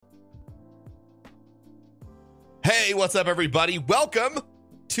Hey, what's up, everybody? Welcome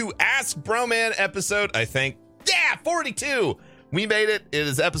to Ask Broman episode, 42. We made it. It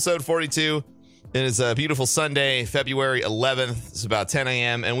is episode 42. It is a beautiful Sunday, February 11th. It's about 10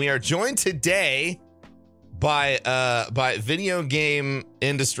 a.m. And we are joined today by video game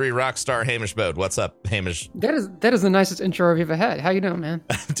industry rock star Hamish Bode. What's up, Hamish? That is the nicest intro I've ever had. How you doing, man?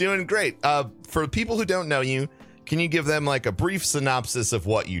 Doing great. For people who don't know you, can you give them like a brief synopsis of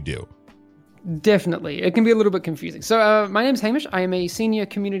what you do? Definitely. It can be a little bit confusing. So my name's Hamish. I am a senior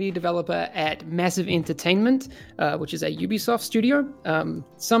community developer at Massive Entertainment, which is a Ubisoft studio.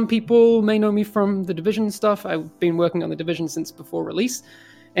 Some people may know me from the Division stuff. I've been working on the Division since before release.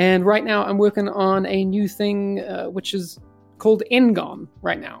 And right now I'm working on a new thing, which is called Engon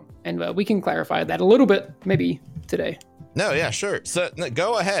right now. And we can clarify that a little bit maybe today. No, yeah, sure. So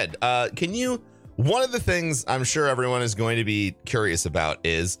go ahead. One of the things I'm sure everyone is going to be curious about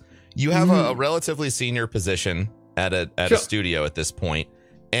is you have a relatively senior position at a studio at this point.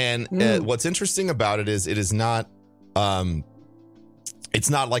 And what's interesting about it is not it's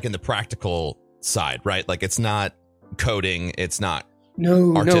not like in the practical side, right? Like it's not coding. It's not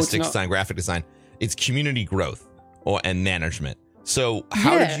artistic design, graphic design. It's community growth and management. So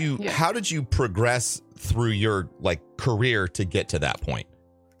how did you progress through your career to get to that point?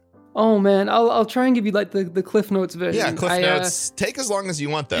 Oh man, I'll try and give you like the Cliff Notes version. Yeah, Cliff Notes. Take as long as you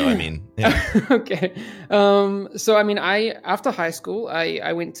want, though. I mean, yeah. Okay. So I mean, after high school,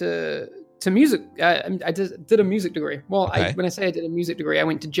 I went to music. I did a music degree. Well, okay. When I say I did a music degree, I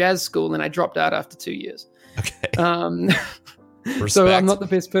went to jazz school and I dropped out after 2 years. Okay. So I'm not the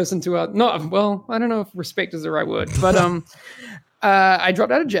best person to well, I don't know if respect is the right word, but I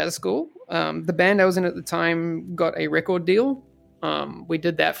dropped out of jazz school. The band I was in at the time got a record deal. We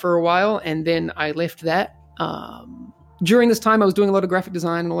did that for a while, and then I left that. During this time, I was doing a lot of graphic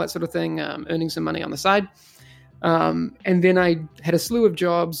design and all that sort of thing, earning some money on the side. And then I had a slew of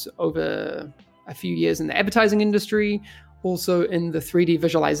jobs over a few years in the advertising industry, also in the 3D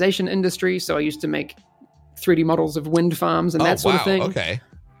visualization industry. So I used to make 3D models of wind farms and that sort of thing. Okay.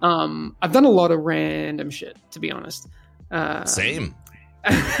 I've done a lot of random shit, to be honest. Same.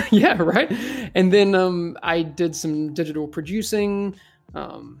 Yeah, right. And then I did some digital producing,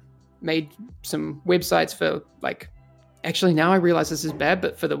 made some websites for actually now I realize this is bad,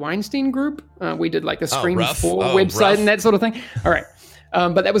 but for the Weinstein Group, we did like a Scream 4 website and that sort of thing. All right.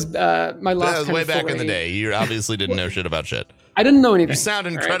 But that was my last. That was way back in the day. You obviously didn't know shit about shit. I didn't know anything. You sound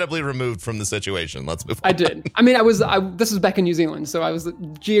incredibly removed from the situation. Let's move on. I did. I mean, this was back in New Zealand, so I was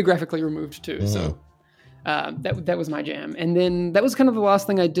geographically removed too. So that was my jam. And then that was kind of the last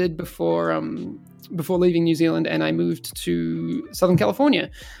thing I did before leaving New Zealand, and I moved to Southern California.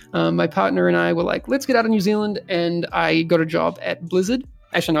 My partner and I were like, let's get out of New Zealand, and I got a job at Blizzard.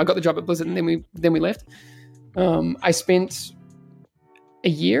 Actually, no, I got the job at Blizzard, and then we left. I spent a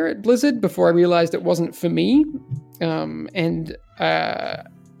year at Blizzard before I realized it wasn't for me. And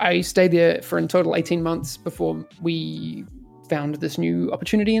I stayed there for in total 18 months before we found this new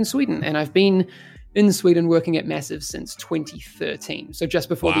opportunity in Sweden. And I've been in Sweden working at Massive since 2013. So just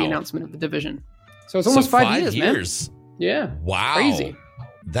before the announcement of the division. So it's almost 5 years, man. Yeah. Wow. Crazy.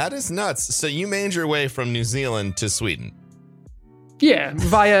 That is nuts. So you made your way from New Zealand to Sweden. Yeah.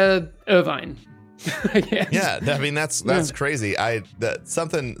 Via Irvine. Yeah. I mean, that's crazy.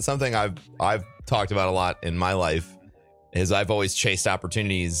 Something I've talked about a lot in my life is I've always chased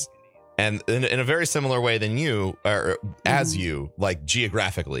opportunities, and in a very similar way than you, or as you, like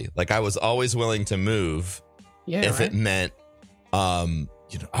geographically. Like I was always willing to move if it meant, if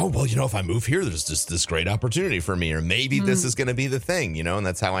I move here, there's just this great opportunity for me, or maybe this is going to be the thing, and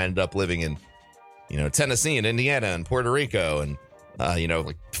that's how I ended up living in, Tennessee and Indiana and Puerto Rico and,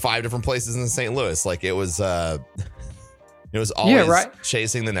 5 different places in St. Louis. Like it was always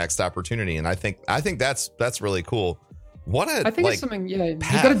chasing the next opportunity. And I think that's really cool. I think it's something, you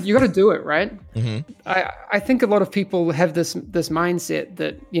got to do it, right? Mm-hmm. I think a lot of people have this mindset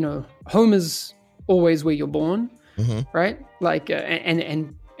that, home is always where you're born, right? Like,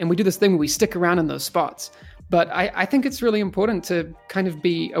 and we do this thing where we stick around in those spots. But I think it's really important to kind of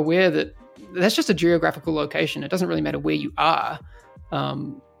be aware that that's just a geographical location. It doesn't really matter where you are.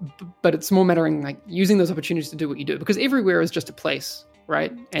 But it's more mattering like using those opportunities to do what you do, because everywhere is just a place,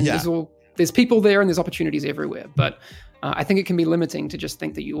 right? And there's people there and there's opportunities everywhere. But I think it can be limiting to just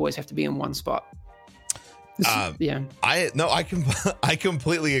think that you always have to be in one spot. I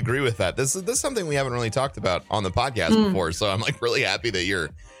completely agree with that. This is something we haven't really talked about on the podcast before, so I'm like really happy that you're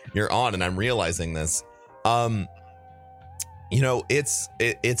on and I'm realizing this. It's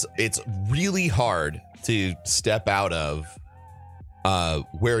really hard to step out of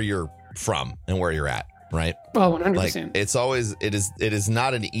where you're from and where you're at. right? Oh, 100%. Like it is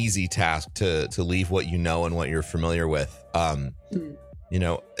not an easy task to leave what you know and what you're familiar with. You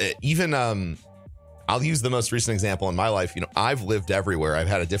know, even I'll use the most recent example in my life. You know, I've lived everywhere. I've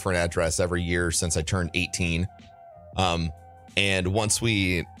had a different address every year since I turned 18. And once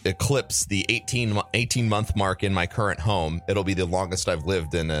we eclipse the 18-month mark in my current home, it'll be the longest I've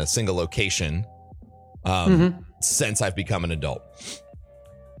lived in a single location since I've become an adult.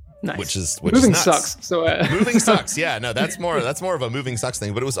 Nice. Which is moving nuts. sucks. So moving sucks. Yeah, no, that's more of a moving sucks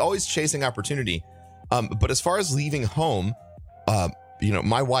thing. But it was always chasing opportunity. But as far as leaving home, you know,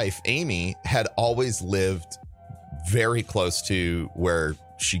 my wife Amy had always lived very close to where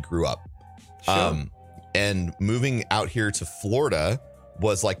she grew up. Sure. And moving out here to Florida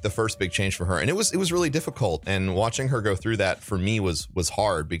was like the first big change for her. And it was really difficult. And watching her go through that for me was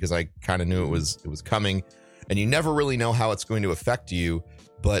hard because I kind of knew it was coming, and you never really know how it's going to affect you.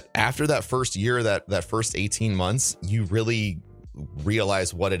 But after that first year, that first 18 months, you really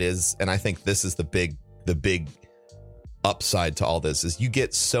realize what it is. And I think this is the big upside to all this is you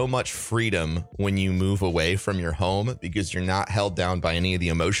get so much freedom when you move away from your home because you're not held down by any of the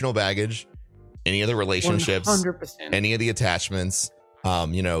emotional baggage, any of the relationships, 100%. any of the attachments.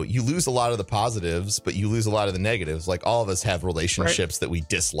 You know, you lose a lot of the positives, but you lose a lot of the negatives. Like all of us have relationships that we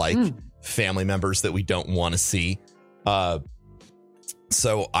dislike, family members that we don't want to see.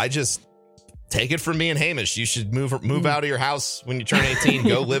 So I just take it from me and Hamish. You should move out of your house when you turn 18.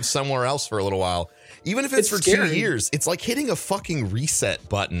 Go live somewhere else for a little while, even if it's for scary. 2 years. It's like hitting a fucking reset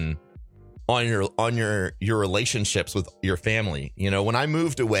button on your relationships with your family. You know, when I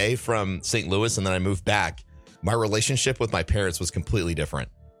moved away from St. Louis and then I moved back, my relationship with my parents was completely different.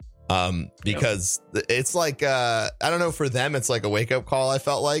 Because it's like, I don't know, for them, it's like a wake up call. I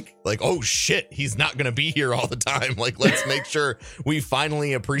felt like, oh shit, he's not going to be here all the time. Like, let's make sure we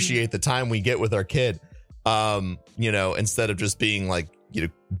finally appreciate the time we get with our kid. You know, instead of just being like, you know,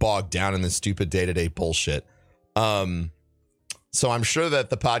 bogged down in this stupid day-to-day bullshit. So I'm sure that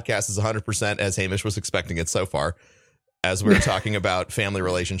the podcast is 100% as Hamish was expecting it so far, as we were talking about family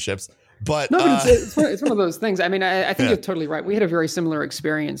relationships. But no, but it's one of those things. I mean, I think you're totally right. We had a very similar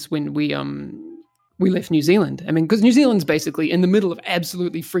experience when we left New Zealand. I mean, because New Zealand's basically in the middle of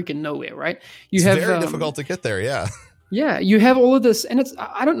absolutely freaking nowhere, right? It's very difficult to get there. Yeah. Yeah, you have all of this, and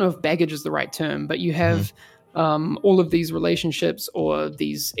I don't know if baggage is the right term, but you have all of these relationships or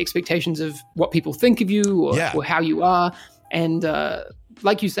these expectations of what people think of you or how you are, and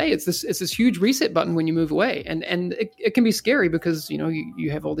like you say, it's this huge reset button when you move away, and it can be scary because you know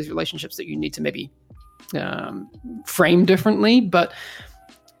you have all these relationships that you need to maybe frame differently, but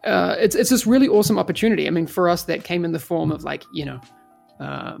it's this really awesome opportunity. I mean, for us, that came in the form of like, you know,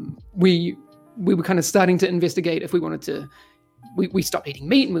 we were kind of starting to investigate if we wanted to. We stopped eating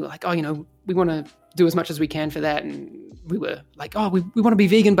meat, and we were like, oh, you know, we want to do as much as we can for that, and we were like, oh, we want to be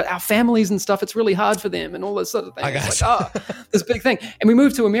vegan, but our families and stuff, it's really hard for them and all this sort of thing. It's like, oh, this big thing. And we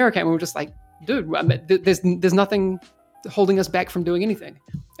moved to America and we were just like, dude, I mean, there's nothing holding us back from doing anything.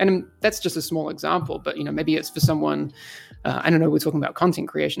 And that's just a small example, but you know, maybe it's for someone, I don't know, we're talking about content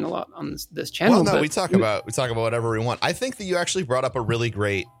creation a lot on this channel. Well, no, we talk about whatever we want. I think that you actually brought up a really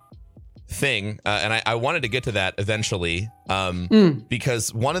great thing, and I wanted to get to that eventually,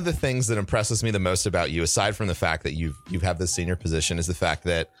 because one of the things that impresses me the most about you, aside from the fact that you have this senior position, is the fact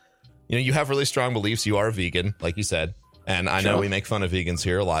that you know you have really strong beliefs. You are a vegan, like you said, and I know we make fun of vegans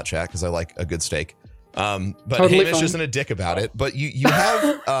here a lot, chat, because I like a good steak. But totally Hamish isn't a dick about it. But you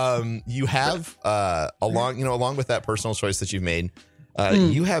have along with that personal choice that you've made,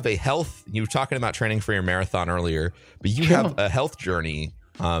 you have a health. You were talking about training for your marathon earlier, but you have a health journey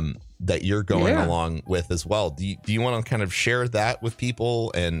that you're going along with as well. Do you want to kind of share that with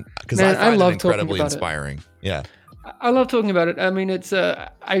people? And because I find it incredibly inspiring. Yeah. I love talking about it. I mean, it's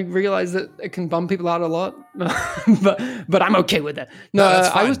I realize that it can bum people out a lot, but I'm okay with that. No, that's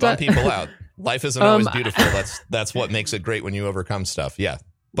fine. I was bum people out. Life isn't always beautiful. That's what makes it great when you overcome stuff. Yeah.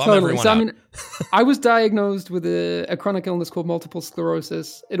 Bum everyone out. I mean, I was diagnosed with a chronic illness called multiple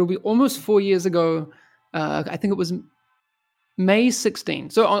sclerosis. It'll be almost 4 years ago. I think it was May 16.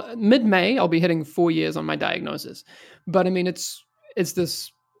 So mid-May, I'll be hitting 4 years on my diagnosis. But I mean, it's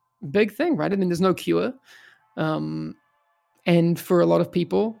this big thing, right? I mean, there's no cure. And for a lot of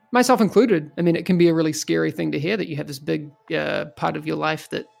people, myself included, I mean, it can be a really scary thing to hear that you have this big part of your life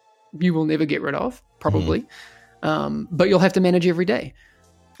that you will never get rid of, probably. But you'll have to manage every day.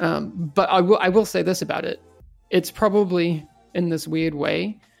 But I will say this about it. It's probably, in this weird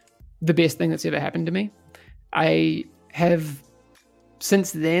way, the best thing that's ever happened to me. I have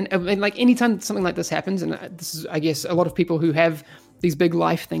since then, I mean, like anytime something like this happens, and this is, I guess, a lot of people who have these big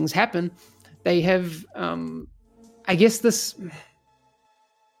life things happen, they have, I guess, this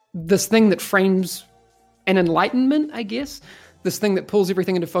thing that frames an enlightenment, I guess, this thing that pulls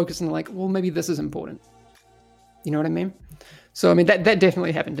everything into focus and like, well, maybe this is important. You know what I mean? So, I mean, that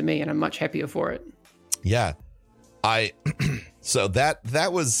definitely happened to me, and I'm much happier for it. Yeah. So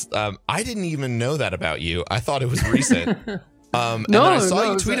that was, I didn't even know that about you. I thought it was recent. And then I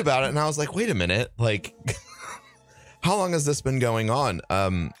saw you tweet about it, and I was like, wait a minute, like, how long has this been going on?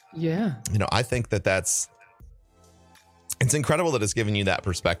 Yeah. You know, I think it's incredible that it's given you that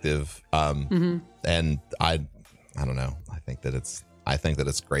perspective. And I don't know. I think that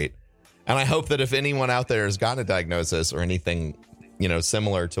it's great. And I hope that if anyone out there has gotten a diagnosis or anything, you know,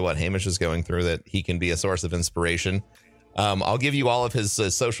 similar to what Hamish is going through, that he can be a source of inspiration. I'll give you all of his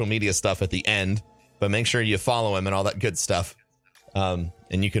social media stuff at the end, but make sure you follow him and all that good stuff. And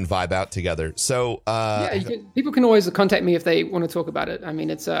you can vibe out together. So people can always contact me if they want to talk about it. I mean,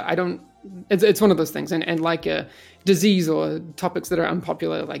 it's one of those things, and like disease or topics that are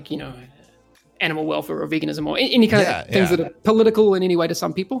unpopular, like, you know, animal welfare or veganism or any kind of things that are political in any way to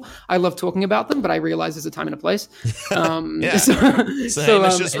some people. I love talking about them, but I realize there's a time and a place. So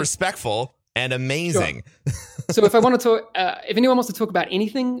Hamish is respectful and amazing. Sure. So if I want to talk, if anyone wants to talk about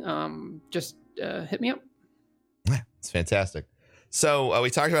anything, just hit me up. Yeah, it's fantastic. So we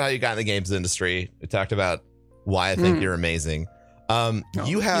talked about how you got in the games industry. We talked about why I think you're amazing.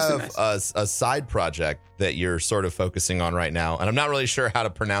 You have a side project that you're sort of focusing on right now, and I'm not really sure how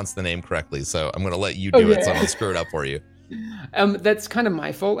to pronounce the name correctly, so I'm going to let you do it, so I don't screw it up for you. That's kind of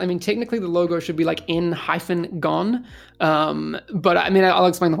my fault. I mean, technically the logo should be like N-gone, but I mean, I'll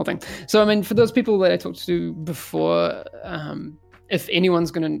explain the whole thing. So, I mean, for those people that I talked to before, if anyone's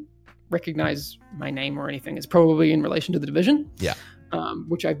going to recognize my name or anything, it's probably in relation to The Division. Yeah.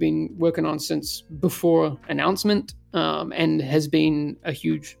 Which I've been working on since before announcement, and has been a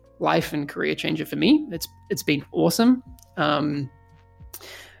huge life and career changer for me. It's been awesome.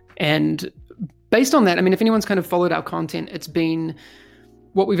 And based on that, I mean, if anyone's kind of followed our content, it's been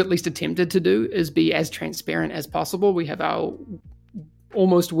what we've at least attempted to do is be as transparent as possible. We have our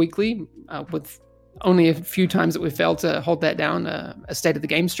almost weekly, with only a few times that we've failed to hold that down, a state of the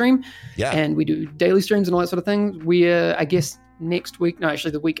game stream. Yeah. And we do daily streams and all that sort of thing. I guess next week, no, actually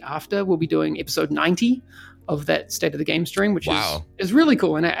the week after, we'll be doing episode 90 of that state of the game stream, which is really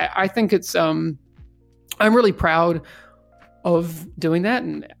cool. And I think it's, I'm really proud of doing that.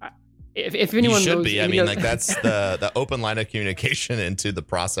 And if anyone you should knows, be, I mean, like that's the open line of communication into the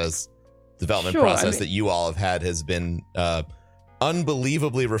development process that you all have had has been,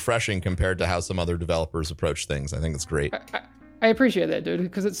 unbelievably refreshing compared to how some other developers approach things. I think it's great. I appreciate that, dude,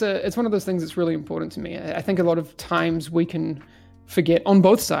 because it's one of those things that's really important to me. I think a lot of times we can forget on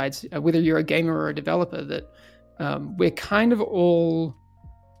both sides, whether you're a gamer or a developer, that we're kind of all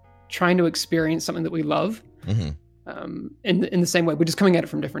trying to experience something that we love in the same way. We're just coming at it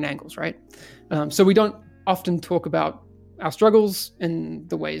from different angles, right? So we don't often talk about our struggles in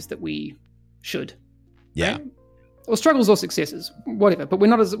the ways that we should. Yeah. Right? Or struggles or successes, whatever. But we're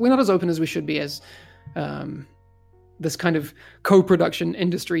not as open as we should be as this kind of co-production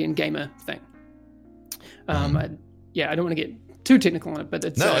industry and gamer thing. I don't want to get too technical on it, but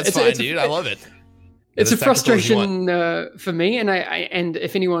it's fine, dude. I love it. It's a frustration for me, and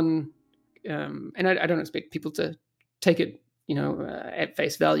if anyone, and I don't expect people to take it, you know, at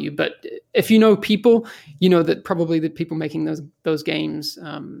face value, but if you know people, you know that probably the people making those games,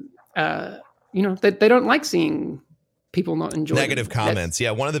 you know, that they don't like seeing people not enjoy negative comments.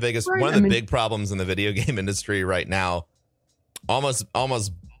 One of the biggest, big problems in the video game industry right now, almost,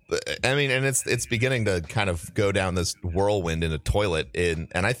 I mean, and it's beginning to kind of go down this whirlwind in a toilet. And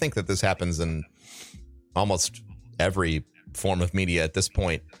I think that this happens in almost every form of media at this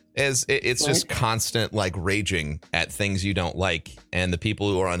point. It's just constant like raging at things you don't like, and the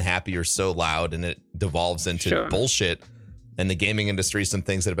people who are unhappy are so loud, and it devolves into bullshit. And the gaming industry, some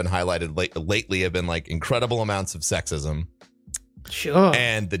things that have been highlighted lately have been like incredible amounts of sexism,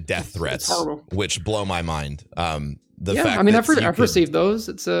 and the death threats, which blow my mind. I've received those.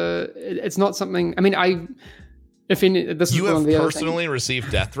 It's not something. I mean, you have personally received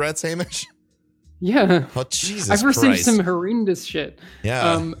death threats, Hamish? Yeah. Oh, Jesus I've received Christ. some horrendous shit.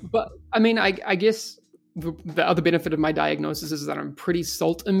 Yeah. But I mean, I guess the other benefit of my diagnosis is that I'm pretty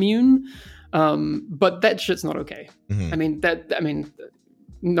salt immune. But that shit's not okay. I mean,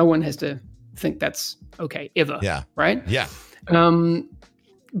 no one has to think that's okay ever. Yeah. Right. Yeah.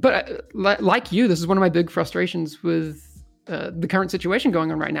 But like you, this is one of my big frustrations with the current situation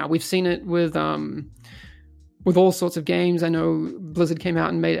going on right now. We've seen it with all sorts of games. I know Blizzard came out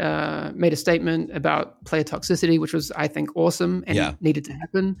and made a statement about player toxicity, which was, I think, awesome and needed to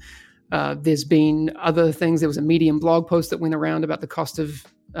happen. There's been other things. There was a Medium blog post that went around about the cost of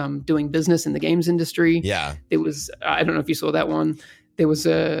doing business in the games industry. Yeah. There was, I don't know if you saw that one. There was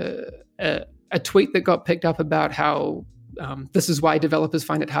a tweet that got picked up about how this is why developers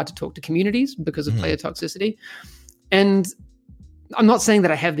find it hard to talk to communities because of player toxicity. And I'm not saying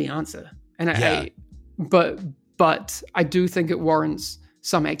that I have the answer, but I do think it warrants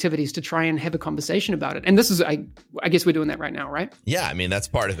some activities to try and have a conversation about it. And this is, I guess we're doing that right now, right? Yeah, I mean, that's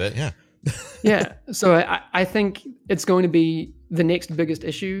part of it. Yeah. Yeah. So I think it's going to be the next biggest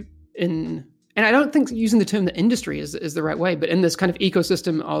issue and I don't think using the term the industry is the right way, but in this kind of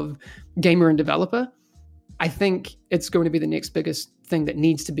ecosystem of gamer and developer, I think it's going to be the next biggest thing that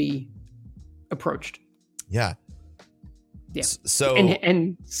needs to be approached. Yeah. Yeah. So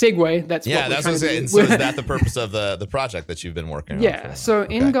and segue. That's yeah. What That's what I'm saying. So is that the purpose of the project that you've been working on? Yeah. So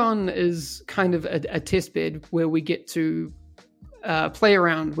Ngon is kind of a test bed where we get to play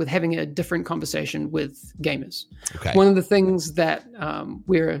around with having a different conversation with gamers. Okay. One of the things that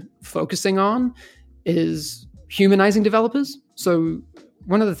we're focusing on is humanizing developers. So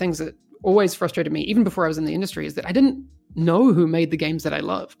one of the things that always frustrated me, even before I was in the industry, is that I didn't know who made the games that I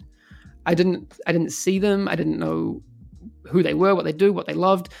loved. I didn't see them. I didn't know who they were, what they do, what they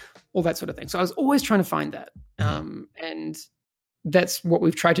loved, all that sort of thing. So I was always trying to find that. And that's what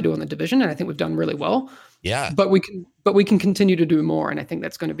we've tried to do on the Division, and I think we've done really well. Yeah. But we can continue to do more, and I think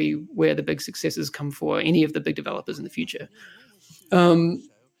that's going to be where the big successes come for any of the big developers in the future.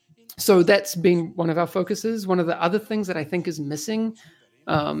 So that's been one of our focuses. One of the other things that I think is missing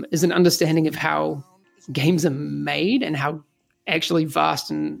is an understanding of how games are made and how actually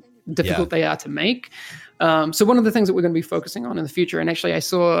vast and difficult they are to make. So one of the things that we're going to be focusing on in the future, and actually I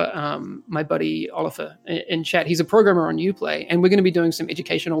saw my buddy Oliver in chat, he's a programmer on Uplay, and we're going to be doing some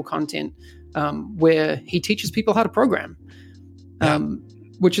educational content where he teaches people how to program,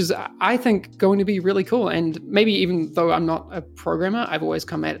 which is, I think, going to be really cool. And maybe even though I'm not a programmer, I've always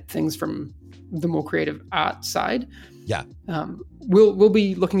come at things from the more creative art side. Yeah. We'll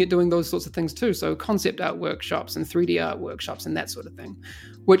be looking at doing those sorts of things too. So concept art workshops and 3D art workshops and that sort of thing,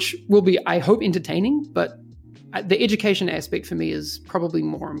 which will be, I hope, entertaining. But the education aspect for me is probably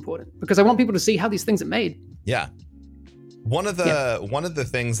more important because I want people to see how these things are made. Yeah. One of the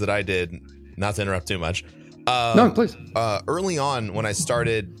things that I did, not to interrupt too much. No, please. Early on when I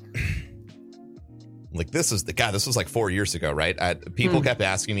started, like this was like 4 years ago, right? People kept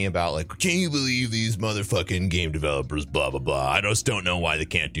asking me about like, can you believe these motherfucking game developers, blah, blah, blah. I just don't know why they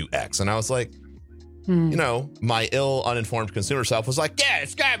can't do X. And I was like, you know, my ill uninformed consumer self was like, yeah,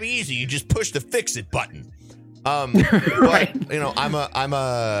 it's gotta be easy. You just push the fix it button. Right. But you know,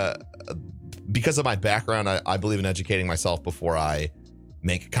 because of my background, I believe in educating myself before I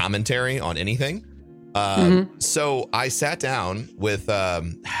make commentary on anything. So I sat down with, I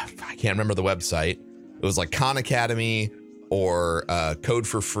can't remember the website. It was like Khan Academy or Code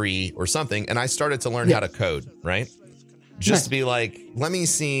for Free or something. And I started to learn how to code, right? Just to be like, let me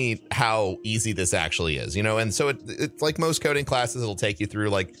see how easy this actually is, you know? And so it's like most coding classes, it'll take you through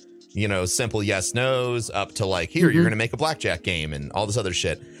like, you know, simple yes, no's up to like, here, you're going to make a blackjack game and all this other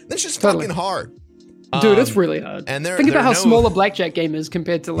shit. That's just fucking hard. Dude, it's really hard. And think about how small a blackjack game is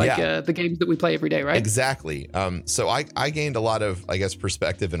compared to like the games that we play every day, right? Exactly. So I gained a lot of, I guess,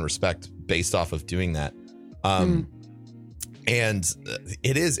 perspective and respect based off of doing that. And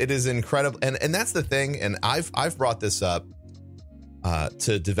it is incredible. And that's the thing. And I've brought this up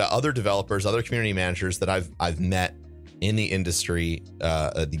to other developers, other community managers that I've met in the industry,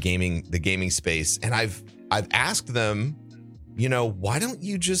 the gaming space, and I've asked them, you know, why don't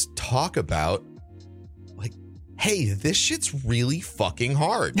you just talk about like, hey, this shit's really fucking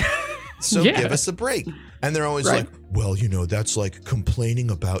hard, so give us a break. And they're always like, well, you know, that's like complaining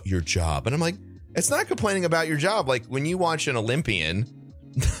about your job. And I'm like, it's not complaining about your job. Like when you watch an Olympian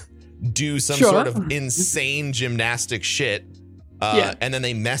do some sort of insane gymnastic shit, and then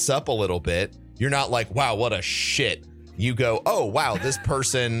they mess up a little bit, you're not like, wow, what a shit. You go, oh, wow, this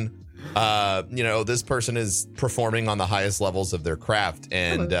person, you know, this person is performing on the highest levels of their craft.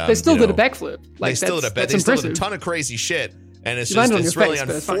 And they still did a backflip. Like, they still did a ton of crazy shit. And it's just, it's really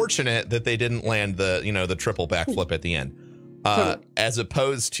unfortunate that they didn't land the triple backflip at the end. As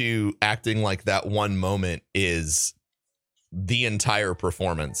opposed to acting like that one moment is the entire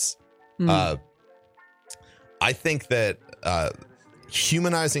performance. I think that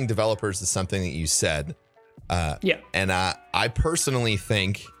humanizing developers is something that you said. And I personally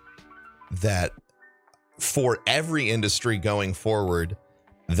think that for every industry going forward,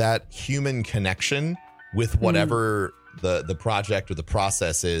 that human connection with whatever the project or the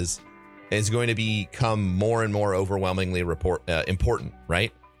process is going to become more and more overwhelmingly important,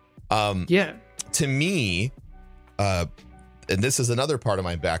 right? Yeah. To me, and this is another part of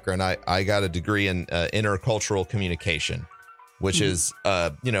my background, I got a degree in intercultural communication, which is,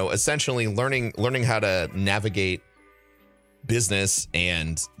 essentially learning how to navigate business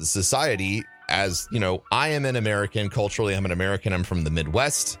and society. As I am an American. Culturally, I'm an American. I'm from the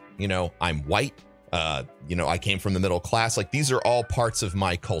Midwest. I'm white. I came from the middle class. Like, these are all parts of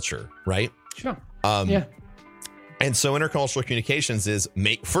my culture, right? Sure. Yeah. And so intercultural communications is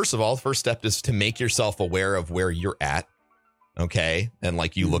first step is to make yourself aware of where you're at. Okay. And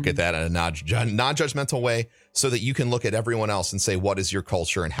like, you look at that in a non-judgmental way so that you can look at everyone else and say, what is your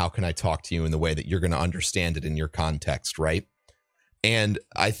culture and how can I talk to you in the way that you're going to understand it in your context, right? And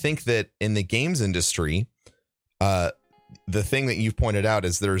I think that in the games industry, the thing that you've pointed out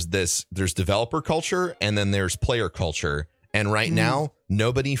is there's developer culture and then there's player culture. And right now,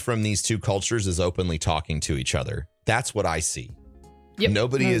 nobody from these two cultures is openly talking to each other. That's what I see. Yep.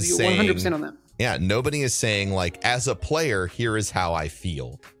 Nobody is saying 100% on that. Yeah, nobody is saying, like, as a player, here is how I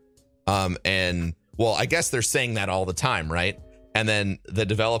feel. And well, I guess they're saying that all the time, right? And then the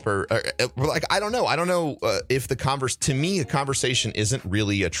developer, like, I don't know if to me, a conversation isn't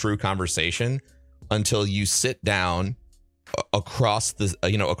really a true conversation until you sit down across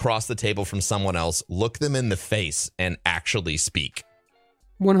the table from someone else, look them in the face, and actually speak.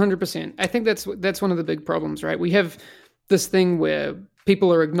 100%. I think that's one of the big problems, right? We have this thing where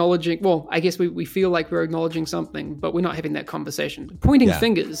people are acknowledging, well, I guess we feel like we're acknowledging something, but we're not having that conversation. Pointing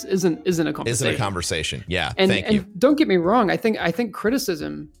fingers isn't a conversation. Isn't a conversation. Yeah. And thank you. Don't get me wrong. I think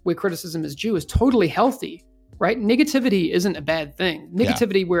criticism, where criticism is due, is totally healthy, right? Negativity isn't a bad thing.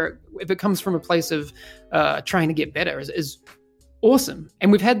 Negativity, where if it comes from a place of trying to get better, is awesome.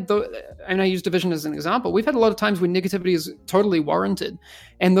 And we've had, and I use Division as an example, we've had a lot of times when negativity is totally warranted.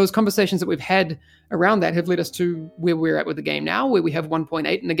 And those conversations that we've had around that have led us to where we're at with the game now, where we have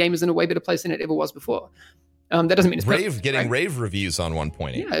 1.8 and the game is in a way better place than it ever was before. That doesn't mean it's perfect, getting right? rave reviews on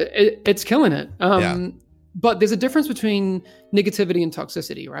 1.8. Yeah, it's killing it. But there's a difference between negativity and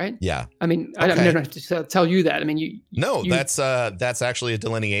toxicity, right? Yeah. I mean, I don't have to tell you that. I mean, that's actually a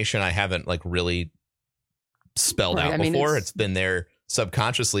delineation I haven't like really spelled out before. It's been there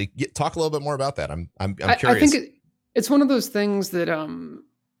subconsciously. Talk a little bit more about that. I'm curious. I think it's one of those things that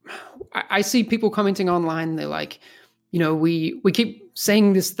I see people commenting online. They're like, we keep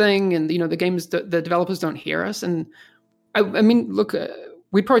saying this thing, and the developers don't hear us. And I mean, look,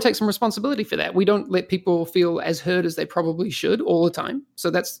 we'd probably take some responsibility for that. We don't let people feel as heard as they probably should all the time.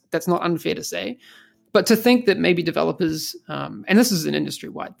 So that's not unfair to say. But to think that maybe developers, and this is an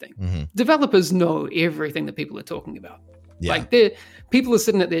industry-wide thing, developers know everything that people are talking about. Yeah. Like people are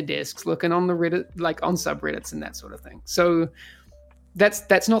sitting at their desks looking on the Reddit, like on subreddits and that sort of thing. So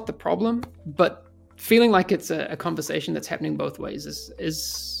that's not the problem. But feeling like it's a conversation that's happening both ways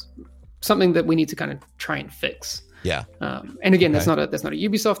is something that we need to kind of try and fix. Yeah. And again, that's not a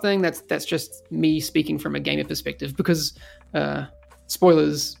Ubisoft thing. That's just me speaking from a gamer perspective, because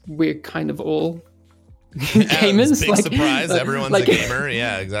spoilers, we're kind of all gamers. Big surprise, everyone's a gamer.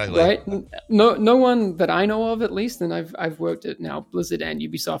 Yeah, exactly. Right. No one that I know of, at least, and I've worked at now Blizzard and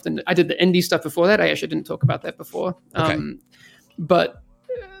Ubisoft, and I did the indie stuff before that. I actually didn't talk about that before. But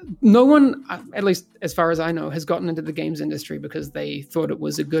no one, at least as far as I know, has gotten into the games industry because they thought it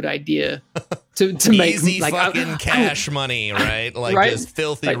was a good idea to make easy fucking cash money, right? Like right? Just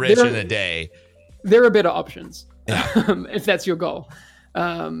filthy rich in a day. There are better options, if that's your goal.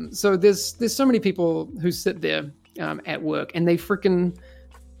 So there's so many people who sit there at work, and they freaking,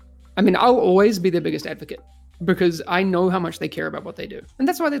 I mean, I'll always be their biggest advocate because I know how much they care about what they do, and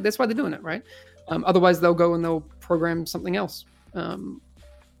that's why they're doing it, right? Otherwise, they'll go and they'll program something else.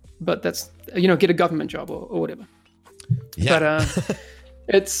 But that's, get a government job or whatever. Yeah. But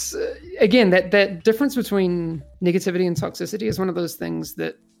it's again that difference between negativity and toxicity is one of those things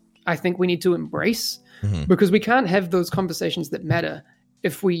that I think we need to embrace, because we can't have those conversations that matter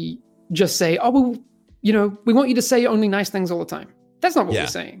if we just say, oh, well, we want you to say only nice things all the time. That's not what we're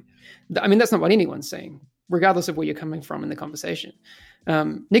saying. I mean, that's not what anyone's saying, regardless of where you're coming from in the conversation.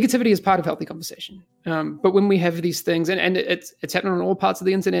 Negativity is part of healthy conversation. But when we have these things, and it's happening on all parts of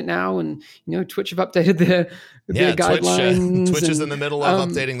the internet now, and Twitch have updated their guidelines. Twitch is in the middle of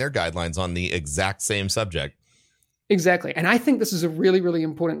updating their guidelines on the exact same subject. Exactly. And I think this is a really, really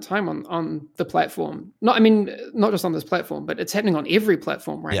important time on the platform. Not just on this platform, but it's happening on every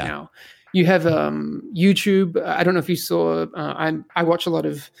platform right now. You have YouTube. I don't know if you saw, I watch a lot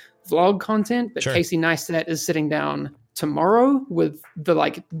of vlog content, but Casey Neistat is sitting down tomorrow with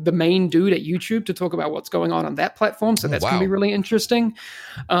the main dude at YouTube to talk about what's going on that platform. So that's going to be really interesting.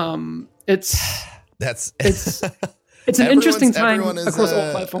 It's It's an interesting time across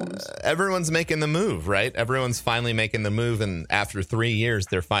all platforms. Everyone's making the move, right? Everyone's finally making the move, and after 3 years,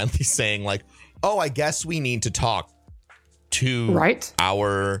 they're finally saying like, "Oh, I guess we need to talk to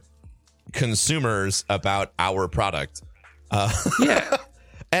our consumers about our product." Yeah.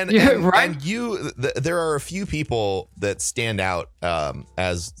 And there are a few people that stand out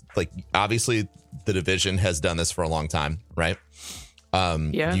as like, obviously the Division has done this for a long time, right?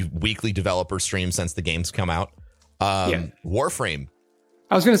 You weekly developer stream since the games come out. Warframe.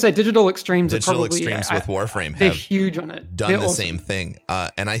 I was going to say Digital Extremes with Warframe they're huge on it. Done the same thing.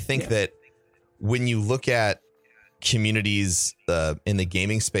 And I think that when you look at communities in the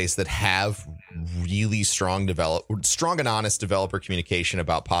gaming space that have really strong and honest developer communication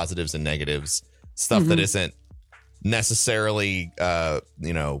about positives and negatives, stuff that isn't necessarily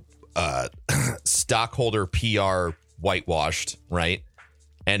stockholder PR whitewashed, right?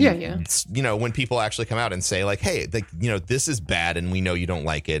 And when people actually come out and say like, hey, this is bad and we know you don't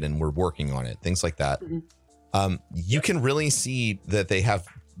like it and we're working on it, things like that, you can really see that they have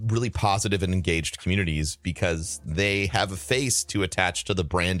really positive and engaged communities because they have a face to attach to the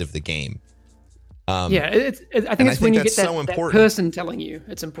brand of the game. I think it's when you get that person telling you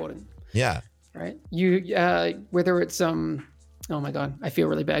it's important. Yeah. Right. You whether it's oh my God, I feel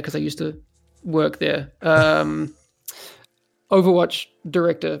really bad because I used to work there. Overwatch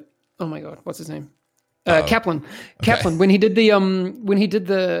director. Oh my God, what's his name? Kaplan. Okay. Kaplan. When he did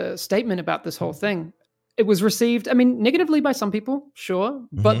the statement about this whole thing, it was received, I mean, negatively by some people, sure,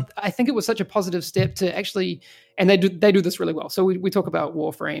 but I think it was such a positive step to actually, and they do this really well. So we talk about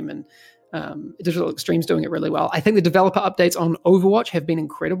Warframe and Digital Extremes doing it really well. I think the developer updates on Overwatch have been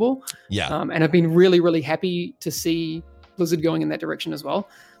incredible. Yeah. And I've been really, really happy to see Blizzard going in that direction as well.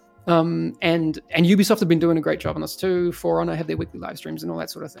 And Ubisoft have been doing a great job on this too. For Honor have their weekly live streams and all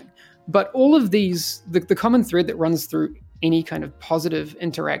that sort of thing. But all of these, the common thread that runs through any kind of positive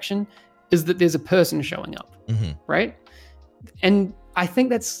interaction is that there's a person showing up, right? And I think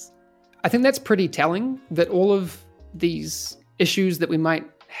that's pretty telling that all of these issues that we might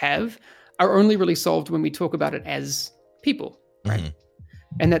have are only really solved when we talk about it as people, right?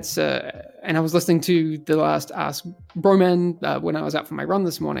 And that's and I was listening to the last Ask Broman when I was out for my run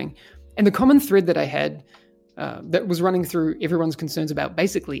this morning, and the common thread that I had that was running through everyone's concerns about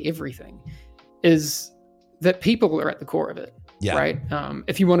basically everything is that people are at the core of it. Yeah. Right.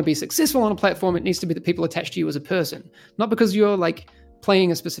 If you want to be successful on a platform, it needs to be that people attach to you as a person, not because you're like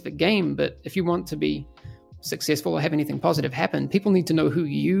playing a specific game, but if you want to be successful or have anything positive happen, people need to know who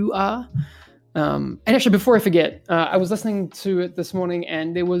you are. And actually, before I forget, I was listening to it this morning,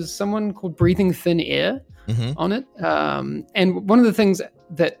 and there was someone called Breathing Thin Air on it. And one of the things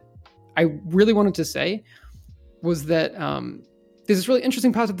that I really wanted to say was that there's this really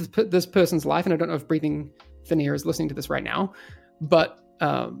interesting part of this person's life, and I don't know if Breathing Thin Air is listening to this right now, but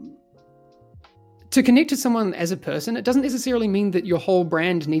to connect to someone as a person, it doesn't necessarily mean that your whole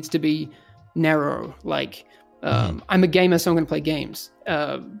brand needs to be narrow, like I'm a gamer, so I'm going to play games.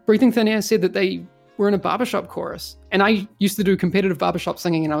 Breathing Thin Air said that they were in a barbershop chorus, and I used to do competitive barbershop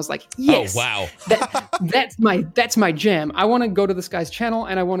singing, and I was like, yes, oh wow, that's my jam. I want to go to this guy's channel,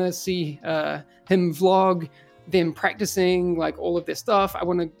 and I want to see him vlog them practicing like all of their stuff. I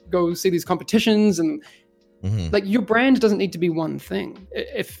want to go see these competitions, and like your brand doesn't need to be one thing.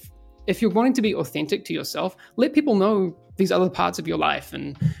 If you're wanting to be authentic to yourself, let people know these other parts of your life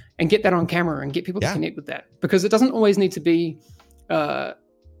and get that on camera and get people to connect with that, because it doesn't always need to be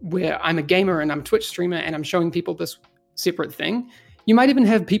where I'm a gamer and I'm a Twitch streamer and I'm showing people this separate thing. You might even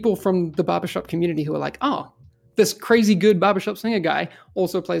have people from the barbershop community who are like, oh, this crazy good barbershop singer guy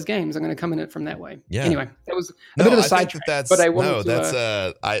also plays games. I'm going to come in it from that way. Yeah. Anyway, that was a bit of a sidetrack. But I wanted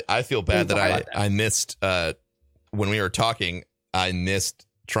to, I feel bad that I missed when we were talking. I missed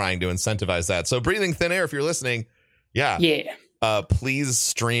trying to incentivize that. So Breathing Thin Air, if you're listening, please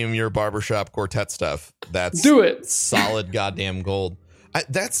stream your barbershop quartet stuff. Do it. Solid goddamn gold.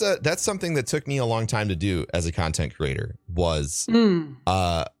 That's something that took me a long time to do as a content creator, was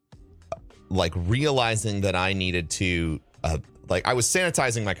like realizing that I needed to like I was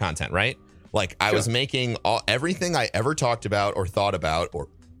sanitizing my content, right? Like I was making everything I ever talked about or thought about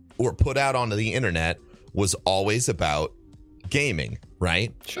or put out onto the internet was always about gaming,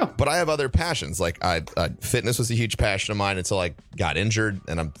 right? Sure. But I have other passions. Like fitness was a huge passion of mine until I got injured,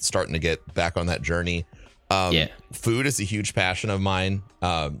 and I'm starting to get back on that journey. Food is a huge passion of mine.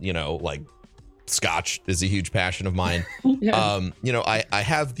 Like scotch is a huge passion of mine. I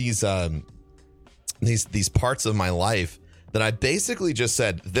have these parts of my life that I basically just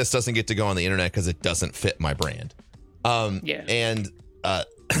said, this doesn't get to go on the internet because it doesn't fit my brand. And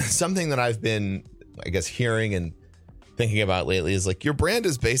something that I've been, I guess, hearing and thinking about lately is like your brand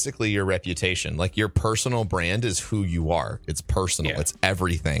is basically your reputation. Like your personal brand is who you are. It's personal. It's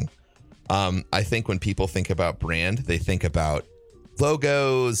everything. I think when people think about brand, they think about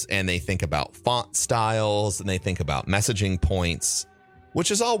logos and they think about font styles and they think about messaging points,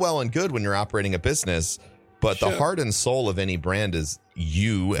 which is all well and good when you're operating a business. But the heart and soul of any brand is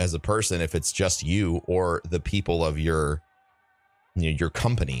you as a person, if it's just you or the people of your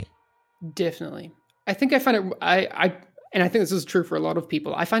company. Definitely. I think I find it, and I think this is true for a lot of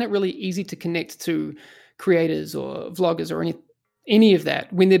people. I find it really easy to connect to creators or vloggers or any of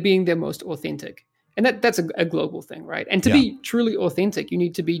that when they're being their most authentic. And that's a global thing, right? And to be truly authentic, you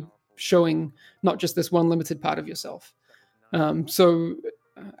need to be showing not just this one limited part of yourself. So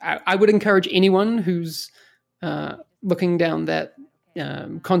I would encourage anyone who's looking down that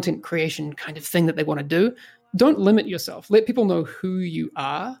content creation kind of thing that they want to do, don't limit yourself. Let people know who you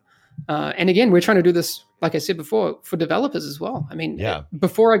are. And again, we're trying to do this, like I said before, for developers as well. I mean,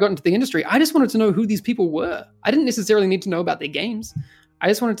 before I got into the industry, I just wanted to know who these people were. I didn't necessarily need to know about their games. I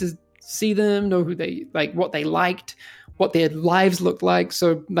just wanted to see them, know who they like, what they liked, what their lives looked like.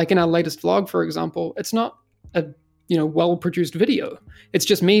 So like in our latest vlog, for example, it's not a well-produced video. It's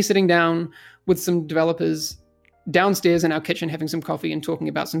just me sitting down with some developers downstairs in our kitchen having some coffee and talking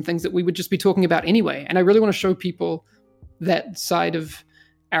about some things that we would just be talking about anyway. And I really want to show people that side of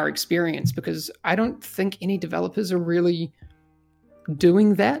our experience because I don't think any developers are really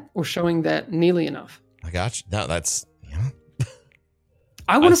doing that or showing that nearly enough. I got you. No, that's...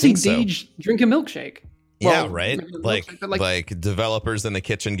 I want to see Deej drink a milkshake. Well, right? Like developers in the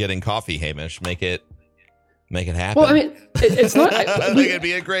kitchen getting coffee, Hamish. Make it happen. Well, I mean, it's not... I think it'd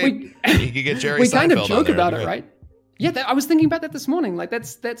be a great... you could get Jerry we Seinfeld kind of joke there, about it, right? Yeah, I was thinking about that this morning. Like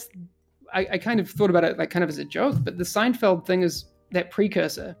that's I kind of thought about it like kind of as a joke, but the Seinfeld thing is that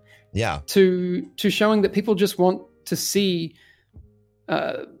precursor to showing that people just want to see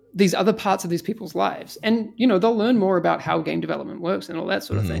these other parts of these people's lives. And, they'll learn more about how game development works and all that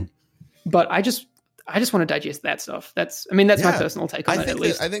sort of thing. But I just want to digest that stuff. That's my personal take on it, at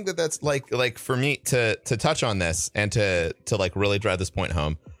least. I think that's like for me to touch on this and to like really drive this point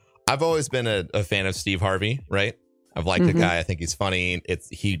home. I've always been a fan of Steve Harvey, right? I've liked the guy. I think he's funny.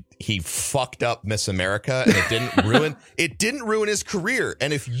 He fucked up Miss America and it didn't ruin his career.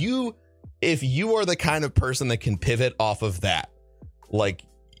 And if you are the kind of person that can pivot off of that, like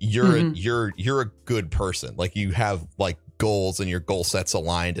you're a good person. Like you have like goals and your goal sets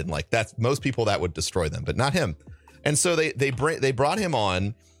aligned, and like that's most people that would destroy them, but not him. And so they brought him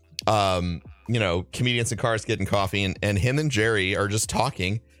on, Comedians in Cars Getting Coffee, and him and Jerry are just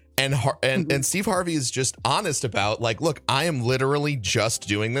talking. And Steve Harvey is just honest about like, look, I am literally just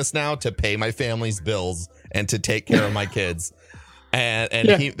doing this now to pay my family's bills and to take care of my kids.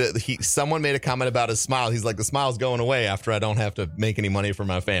 He someone made a comment about his smile. He's like, the smile's going away after I don't have to make any money for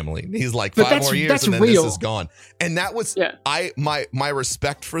my family. He's like, 5 more years and then this is gone. And that was my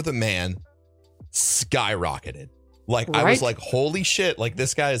respect for the man skyrocketed. Like I was like, holy shit, like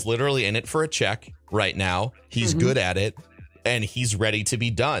this guy is literally in it for a check right now. He's good at it. And he's ready to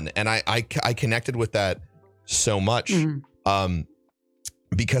be done. And I connected with that so much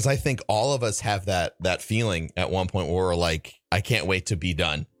because I think all of us have that feeling at one point where we're like, I can't wait to be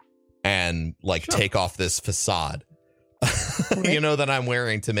done and like take off this facade, that I'm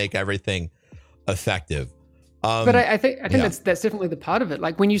wearing to make everything effective. But I think that's definitely the part of it.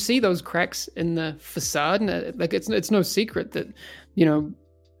 Like when you see those cracks in the facade, like it's no secret that,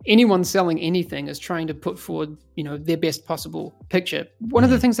 anyone selling anything is trying to put forward, their best possible picture. One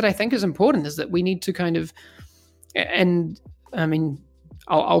of the things that I think is important is that we need to kind of, and I mean,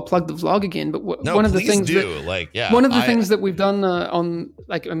 I'll plug the vlog again, but one of the things things that we've done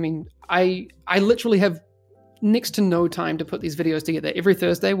I literally have next to no time to put these videos together. Every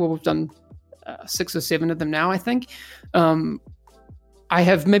Thursday, we've done 6 or 7 of them now, I think. I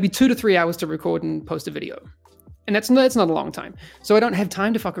have maybe 2 to 3 hours to record and post a video. And that's not a long time. So I don't have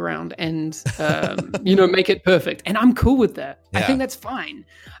time to fuck around and, make it perfect. And I'm cool with that. Yeah. I think that's fine.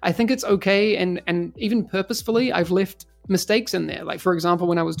 I think it's okay. And even purposefully, I've left mistakes in there. Like, for example,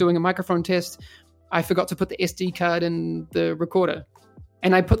 when I was doing a microphone test, I forgot to put the SD card in the recorder.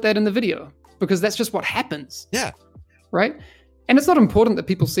 And I put that in the video because that's just what happens. Yeah. Right? And it's not important that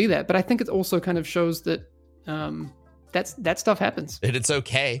people see that, but I think it also kind of shows that that stuff happens. And it's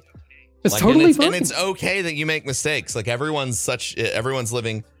okay. It's totally fine. And it's okay that you make mistakes. Like everyone's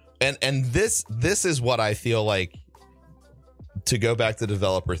living. And this is what I feel like, to go back to the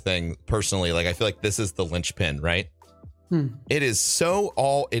developer thing personally, like I feel like this is the linchpin, right? It is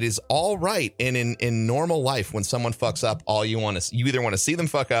all right. And in normal life, when someone fucks up, you either want to see them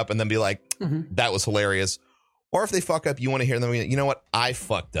fuck up and then be like, that was hilarious. Or if they fuck up, you want to hear them, you know what? I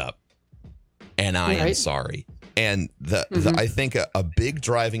fucked up and I am sorry. And I think a big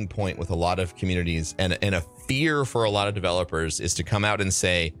driving point with a lot of communities and a fear for a lot of developers is to come out and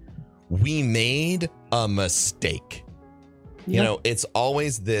say, we made a mistake. You know, it's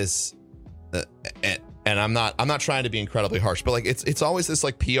always this, and I'm not trying to be incredibly harsh, but like it's always this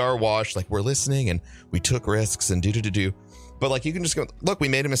like PR wash, like we're listening and we took risks and do. But like you can just go, look, we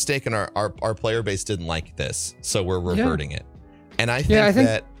made a mistake and our player base didn't like this, so we're reverting it. And I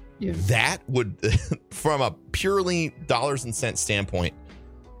think that would, from a purely dollars and cents standpoint,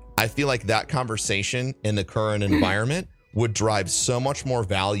 I feel like that conversation in the current environment would drive so much more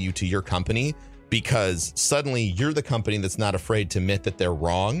value to your company, because suddenly you're the company that's not afraid to admit that they're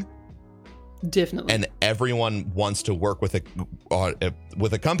wrong. Definitely. And everyone wants to work with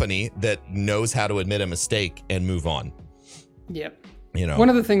a company that knows how to admit a mistake and move on. Yep. You know, one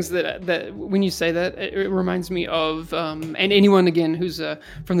of the things that when you say that, it reminds me of, and anyone again who's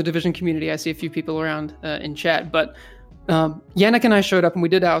from the Division community, I see a few people around in chat, but Yannick and I showed up and we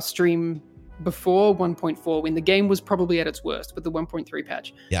did our stream before 1.4 when the game was probably at its worst with the 1.3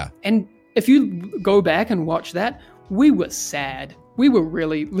 patch. Yeah. And if you go back and watch that, we were sad. We were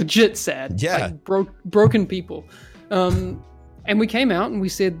really legit sad. Yeah. Like broken people. And we came out and we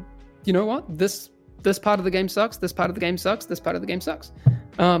said, you know what? This part of the game sucks. This part of the game sucks. This part of the game sucks.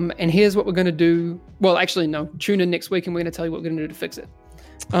 And here's what we're going to do. Well, actually, no. Tune in next week and we're going to tell you what we're going to do to fix it.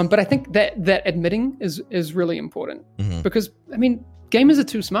 But I think that admitting is really important, because, I mean, gamers are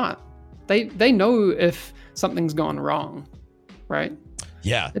too smart. They know if something's gone wrong, right?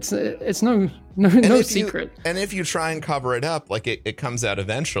 Yeah. It's no secret. And if you try and cover it up, like it comes out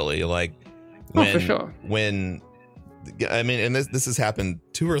eventually. Like for sure. When, I mean, and this has happened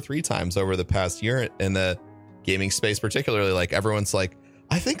 2 or 3 times over the past year in the gaming space, particularly, like everyone's like,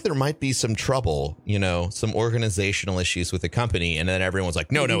 I think there might be some trouble, you know, some organizational issues with the company. And then everyone's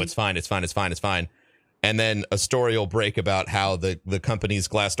like, no, it's fine. It's fine. It's fine. It's fine. And then a story will break about how the company's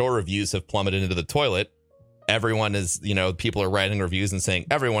Glassdoor reviews have plummeted into the toilet. Everyone is, you know, people are writing reviews and saying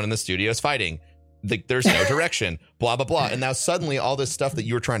everyone in the studio is fighting. There's no direction, blah, blah, blah. And now suddenly all this stuff that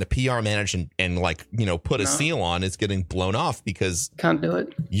you were trying to PR manage and like, you know, put a seal on is getting blown off because can't do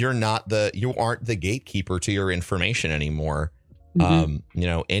it. You aren't the gatekeeper to your information anymore. You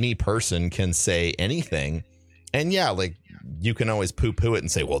know, any person can say anything. And yeah, like you can always poo-poo it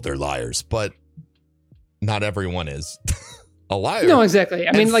and say, well, they're liars, but not everyone is a liar. No, exactly.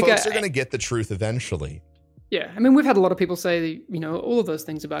 I mean, like folks are going to get the truth eventually. Yeah, I mean, we've had a lot of people say, you know, all of those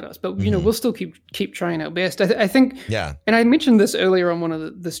things about us, but, you know, we'll still keep trying our best. I think, and I mentioned this earlier on one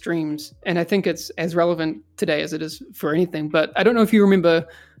of the streams, and I think it's as relevant today as it is for anything, but I don't know if you remember,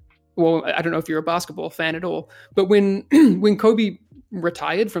 well, I don't know if you're a basketball fan at all, but when Kobe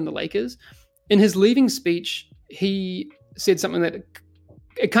retired from the Lakers, in his leaving speech, he said something that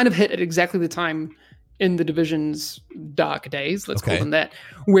it kind of hit at exactly the time in the Division's dark days, let's call them that,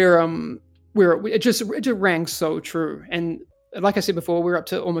 where it just rang so true. And like I said before, we're up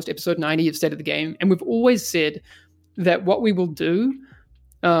to almost episode 90 of State of the Game, and we've always said that what we will do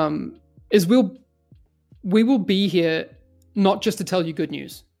is we will be here not just to tell you good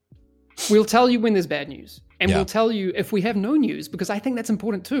news. We'll tell you when there's bad news, and we'll tell you if we have no news, because I think that's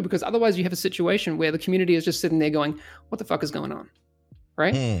important too, because otherwise you have a situation where the community is just sitting there going, what the fuck is going on,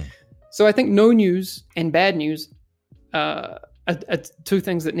 right? So I think no news and bad news are 2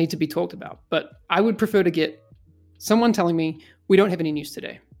 things that need to be talked about. But I would prefer to get someone telling me we don't have any news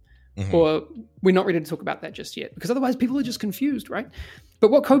today, or we're not ready to talk about that just yet, because otherwise people are just confused, right?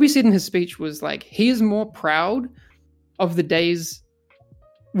 But what Kobe said in his speech was like, he is more proud of the days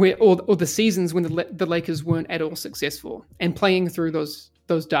where, or the seasons when the Lakers weren't at all successful and playing through those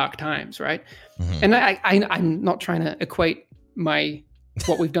dark times, right? And I'm not trying to equate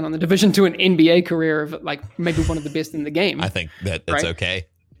what we've done on the Division to an NBA career of like maybe one of the best in the game. I think that's right? Okay.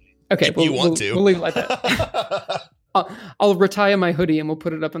 Okay, if you want to. We'll leave it like that. I'll retire my hoodie and we'll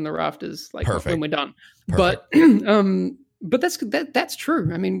put it up in the rafters like when we're done. Perfect. But that's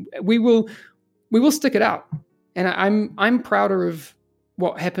true. I mean, we will stick it out, and I'm prouder of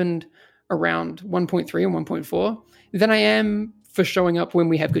what happened around 1.3 and 1.4 than I am for showing up when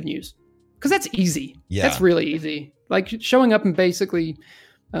we have good news, because that's easy. Yeah, that's really easy. Like showing up and basically,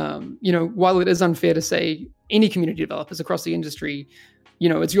 you know, while it is unfair to say any community developers across the industry, you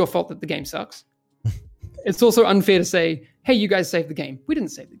know, it's your fault that the game sucks. It's also unfair to say, hey, you guys saved the game. We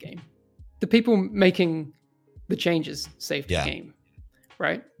didn't save the game. The people making the changes saved the game,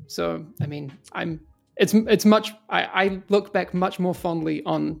 right? So, I mean, I look back much more fondly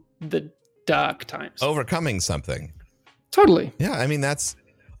on the dark times. Overcoming something. Totally. Yeah, I mean, that's,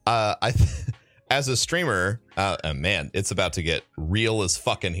 as a streamer, man, it's about to get real as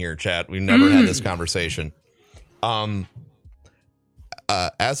fucking here, chat. We've never had this conversation. As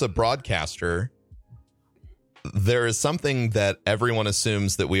a broadcaster, there is something that everyone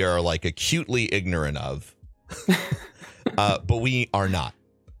assumes that we are like acutely ignorant of, but we are not.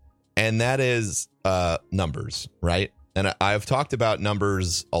 And that is numbers, right? And I've talked about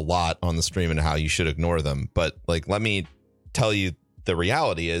numbers a lot on the stream and how you should ignore them. But like, let me tell you, the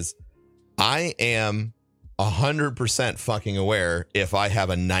reality is I am 100% fucking aware if I have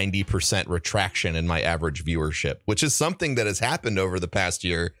a 90% retraction in my average viewership, which is something that has happened over the past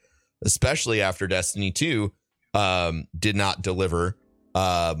year, especially after Destiny 2 did not deliver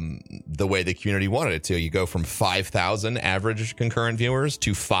the way the community wanted it to. You go from 5,000 average concurrent viewers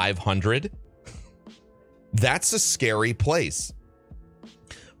to 500. That's a scary place.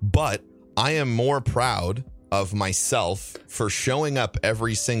 But I am more proud of myself for showing up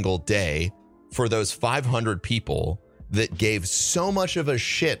every single day for those 500 people that gave so much of a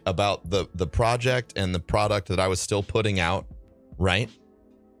shit about the project and the product that I was still putting out, right?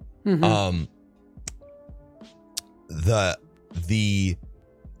 Mm-hmm. That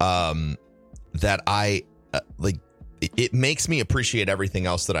I like, it makes me appreciate everything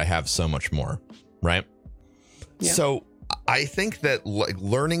else that I have so much more, right? Yeah. So I think that like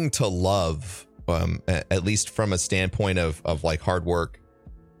learning to love, at least from a standpoint of like hard work,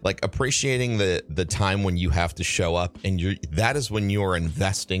 like appreciating the time when you have to show up, and that is when you're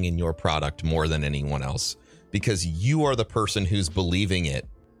investing in your product more than anyone else, because you are the person who's believing it,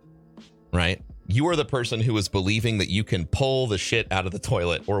 right? You are the person who is believing that you can pull the shit out of the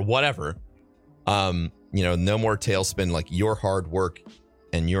toilet or whatever. No more tailspin. Like your hard work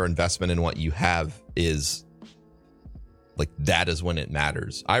and your investment in what you have is like, that is when it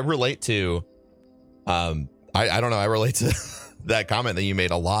matters. I relate to, I don't know. I relate to that comment that you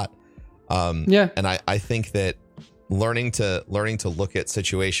made a lot. Yeah. And I think that learning to look at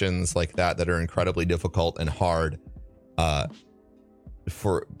situations like that are incredibly difficult and hard,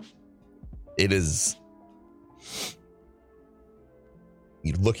 it is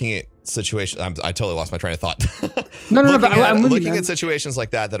looking at situations. I totally lost my train of thought. No, I'm looking at situations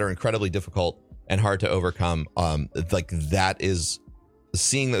like that are incredibly difficult and hard to overcome. Like that is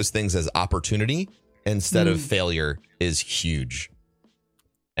seeing those things as opportunity instead of failure is huge.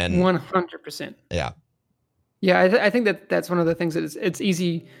 And 100%. Yeah. Yeah. I think that's one of the things that it's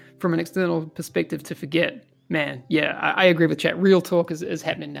easy from an external perspective to forget. Man, yeah, I agree with chat. Real talk is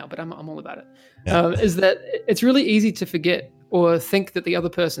happening now, but I'm all about it. Yeah. Is that it's really easy to forget or think that the other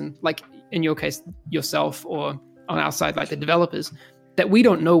person, like in your case, yourself, or on our side, like the developers, that we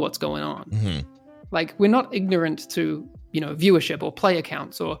don't know what's going on. Mm-hmm. Like we're not ignorant to, viewership or player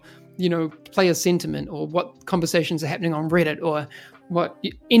counts or, player sentiment or what conversations are happening on Reddit or what,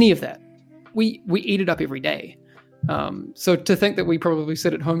 any of that. We eat it up every day. So to think that we probably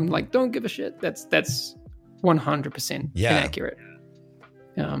sit at home and like, don't give a shit, that's 100% inaccurate.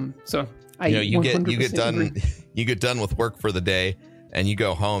 So you get done with work for the day and you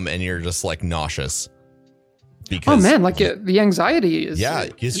go home and you're just like nauseous because like the anxiety is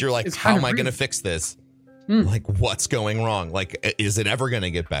because you're like, how am I going to fix this? Like what's going wrong? Like, is it ever going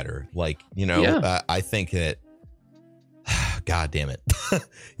to get better? Like, I think that God damn it.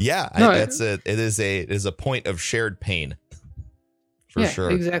 It is a point of shared pain for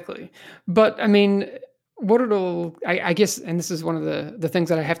sure. Exactly. But I mean, I guess, and this is one of the things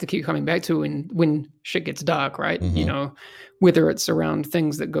that I have to keep coming back to when shit gets dark, right? Mm-hmm. Whether it's around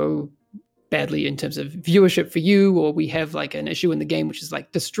things that go badly in terms of viewership for you, or we have like an issue in the game, which is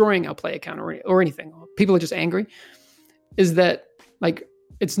like destroying our player count or anything, or people are just angry, is that like,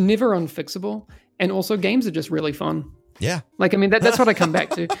 it's never unfixable. And also games are just really fun. Yeah. Like, I mean, that's what I come back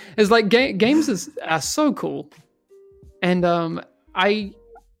to is like games are so cool. And I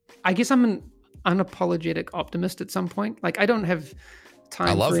guess I'm an unapologetic optimist at some point. Like I don't have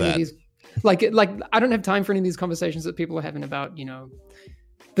time for any of these like I don't have time for any of these conversations that people are having about,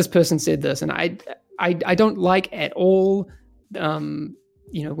 this person said this, and I don't like at all when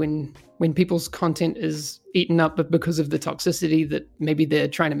people's content is eaten up because of the toxicity that maybe they're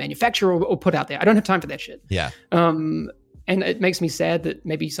trying to manufacture or put out there. I don't have time for that shit. Yeah. And it makes me sad that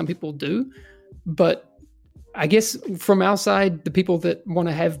maybe some people do, but I guess from our side, the people that want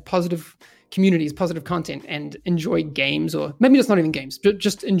to have positive communities, positive content, and enjoy games, or maybe it's not even games, but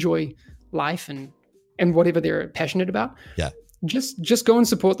just enjoy life and whatever they're passionate about. Yeah. Just go and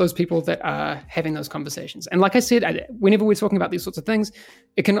support those people that are having those conversations. And like I said, whenever we're talking about these sorts of things,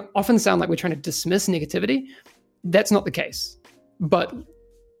 it can often sound like we're trying to dismiss negativity. That's not the case. But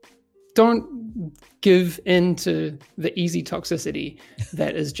don't give in to the easy toxicity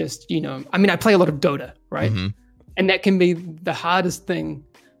that is just, I mean, I play a lot of Dota, right? Mm-hmm. And that can be the hardest thing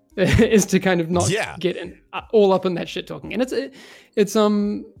is to kind of not get all up in that shit talking. And it's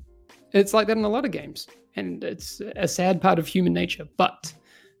like that in a lot of games, and it's a sad part of human nature. But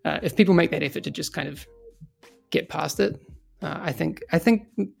if people make that effort to just kind of get past it, I think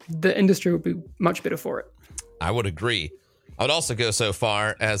the industry would be much better for it. I would agree. I would also go so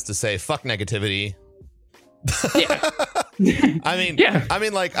far as to say, fuck negativity. Yeah. I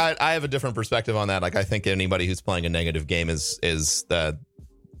mean, like I have a different perspective on that. Like, I think anybody who's playing a negative game is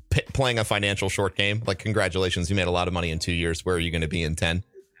playing a financial short game. Like, congratulations, you made a lot of money in 2 years. Where are you going to be in 10?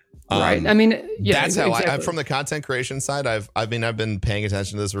 Right. I mean, yeah, that's exactly. how from the content creation side, I've been paying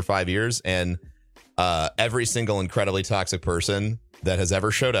attention to this for 5 years, and every single incredibly toxic person that has ever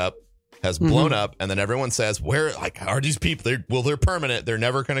showed up has blown up, and then everyone says, where are these people? They're permanent. They're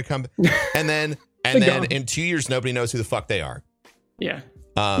never going to come. And then in 2 years, nobody knows who the fuck they are. Yeah.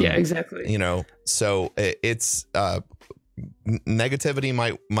 Yeah, exactly. So it's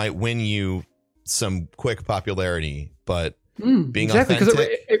negativity might win you some quick popularity, but being exactly, authentic,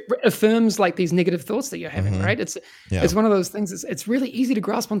 because it affirms like these negative thoughts that you're having, right? It's one of those things. It's really easy to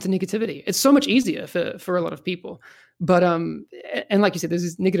grasp onto negativity. It's so much easier for a lot of people. But and like you said, there's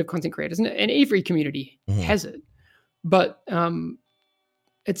these negative content creators, and every community has it. But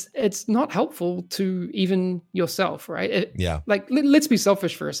it's not helpful to even yourself, right? Like let's be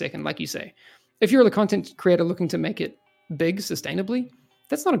selfish for a second, like you say. If you're the content creator looking to make it big sustainably,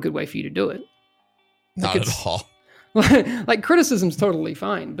 that's not a good way for you to do it. Not at all. Like, criticism's totally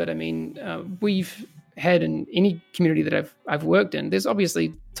fine, but I mean, we've had in any community that I've worked in, there's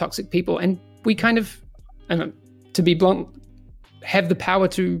obviously toxic people, and we kind of, to be blunt, have the power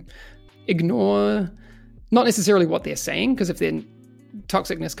to ignore not necessarily what they're saying, because if their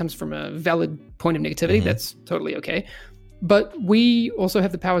toxicness comes from a valid point of negativity, that's totally okay. But we also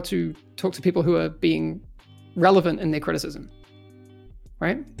have the power to talk to people who are being relevant in their criticism.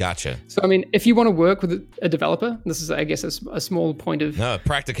 Right? Gotcha. So, I mean, if you want to work with a developer, this is, I guess, a small point of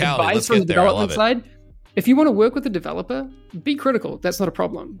practicality. Advice Let's from get the there. development side. If you want to work with a developer, be critical. That's not a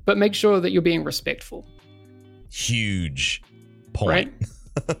problem. But make sure that you're being respectful. Huge point.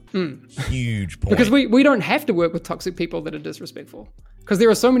 Right? Huge point. Because we don't have to work with toxic people that are disrespectful. Because there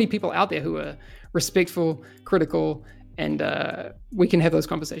are so many people out there who are respectful, critical, and we can have those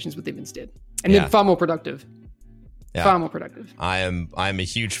conversations with them instead. And they're far more productive. Yeah. Far more productive. I'm a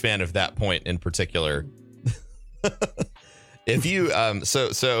huge fan of that point in particular. If you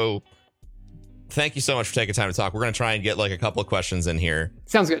so thank you so much for taking time to talk. We're gonna try and get like a couple of questions in here.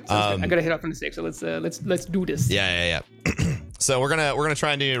 Sounds good. I gotta head off in a sec, so let's do this. Yeah. So we're gonna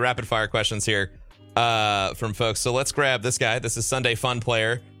try and do rapid fire questions here from folks. So let's grab this guy. This is Sunday Fun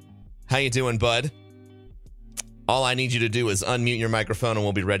Player. How you doing, bud? All I need you to do is unmute your microphone and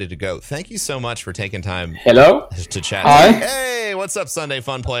we'll be ready to go. Thank you so much for taking time to chat. Hi. Hey, what's up, Sunday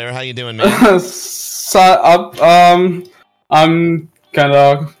Fun Player? How you doing, man? I'm kind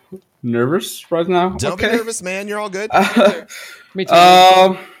of nervous right now. Don't be nervous, man. You're all good. Me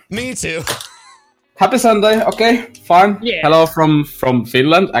too. Me too. Happy Sunday. Okay, fine. Yeah. Hello from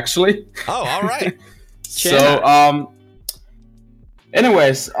Finland, actually. Oh, all right. So,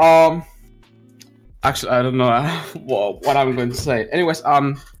 anyways, actually, I don't know what I'm going to say. Anyways,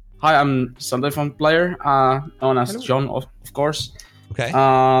 hi, I'm Sunday Fun Player, known as John, of course. Okay.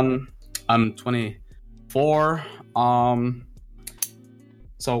 I'm 24.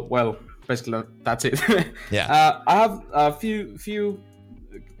 So, well, basically that's it. Yeah. I have a few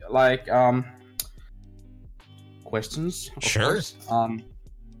like questions. Sure. Course.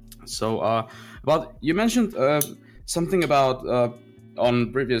 So, but you mentioned something about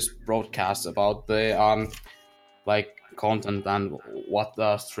on previous broadcasts about the like content and what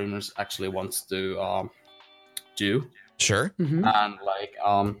the streamers actually wants to do. Sure. Mm-hmm. And like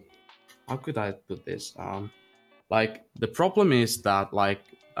how could I put this? Like the problem is that like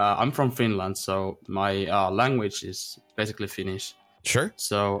I'm from Finland, so my language is basically Finnish. Sure.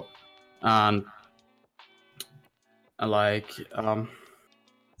 So and like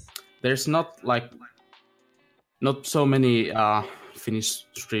there's not so many Finnish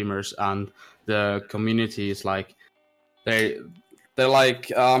streamers, and the community is like they're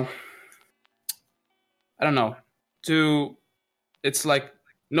like I don't know, it's like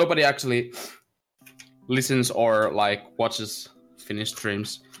nobody actually listens or like watches Finnish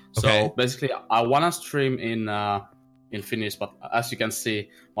streams. Okay. So basically I wanna stream in Finnish, but as you can see,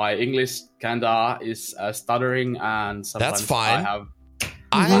 my English kinda is stuttering, and sometimes That's fine.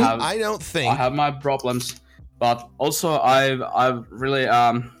 I don't think I have my problems. But also I've really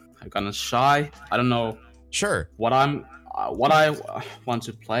kind of shy. I don't know Sure. what I want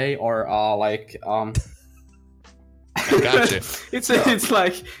to play, or Gotcha. it's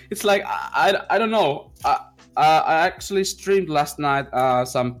like I don't know. I actually streamed last night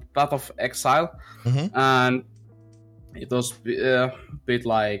some Path of Exile, and it was a bit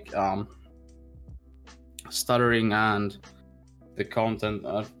like stuttering and the content,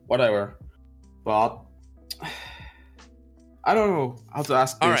 whatever. But I don't know how to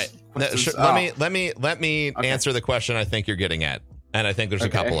ask. All right. Let me answer the question I think you're getting at, and I think there's a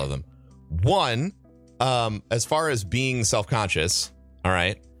couple of them. One, as far as being self-conscious, all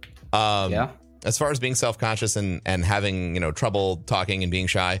right. As far as being self-conscious and having trouble talking and being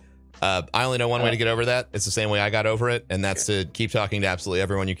shy, I only know one way to get over that. It's the same way I got over it, and that's to keep talking to absolutely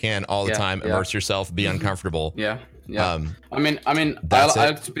everyone you can all the time. Immerse yourself, be uncomfortable. Yeah. I mean, I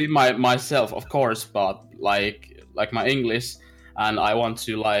like to be myself, of course, but like my English, and I want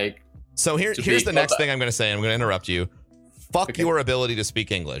to like. So here's the next thing I'm going to say. I'm going to interrupt you. Fuck your ability to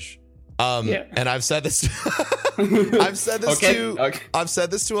speak English. And I've said this. I've said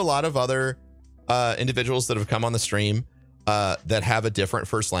this to a lot of other individuals that have come on the stream that have a different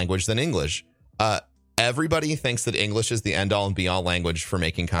first language than English. Everybody thinks that English is the end all and be all language for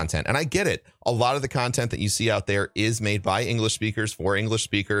making content. And I get it. A lot of the content that you see out there is made by English speakers for English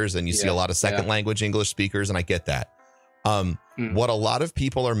speakers. And you see a lot of second language English speakers. And I get that. What a lot of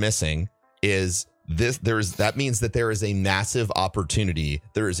people are missing is that means that there is a massive opportunity.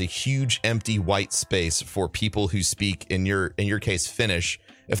 There is a huge empty white space for people who speak, in your case, Finnish.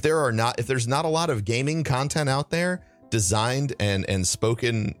 If there's not a lot of gaming content out there designed and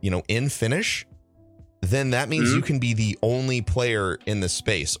spoken, in Finnish, then that means you can be the only player in the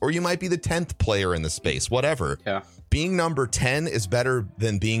space, or you might be the 10th player in the space, whatever. Yeah. Being number 10 is better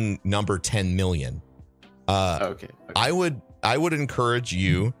than being number 10 million. Okay. I would encourage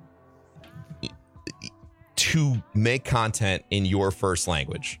you to make content in your first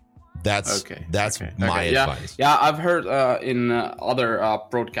language. That's my advice. Yeah, I've heard in other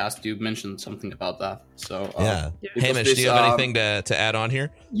broadcasts you mentioned something about that. So Hamish, do you have anything to add on here?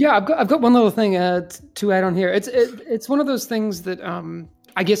 Yeah, I've got one little thing to add on here. It's one of those things that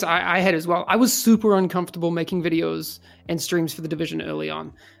I guess I had as well. I was super uncomfortable making videos and streams for The Division early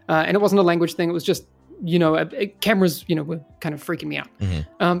on, and it wasn't a language thing. It was just cameras were kind of freaking me out.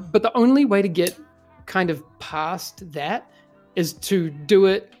 But the only way to get kind of past that is to do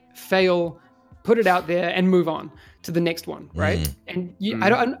it, fail, put it out there, and move on to the next one, right? And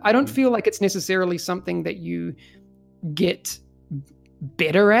I don't feel like it's necessarily something that you get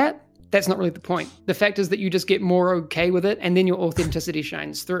better at. That's not really the point. The fact is that you just get more okay with it, and then your authenticity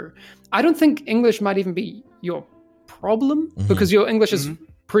shines through. I don't think English might even be your problem, because your English is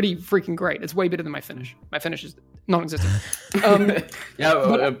pretty freaking great. It's way better than my Finnish. My Finnish is non-existent.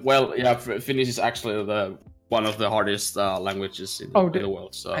 Finnish is actually one of the hardest languages in the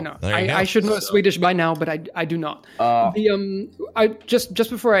world. So I know. I should know Swedish by now, but I do not. I just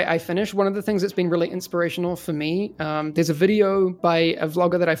before I finish, one of the things that's been really inspirational for me, there's a video by a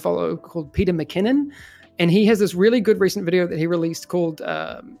vlogger that I follow called Peter McKinnon, and he has this really good recent video that he released called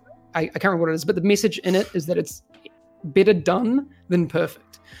I can't remember what it is, but the message in it is that it's better done than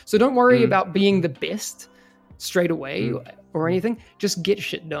perfect. So don't worry about being the best straight away or anything. Just get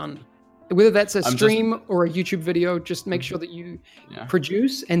shit done. Whether that's a stream or a YouTube video, just make sure that you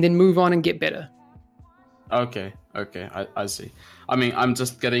produce and then move on and get better. Okay, I see. I mean, I'm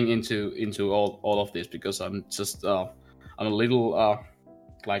just getting into all of this because I'm just I'm a little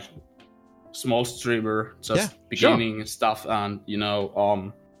like small streamer, just beginning stuff, and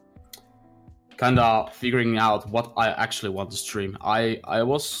kind of figuring out what I actually want to stream.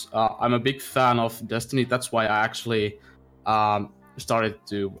 I'm a big fan of Destiny. That's why I actually started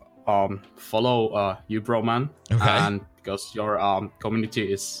to follow you, Broman, and because your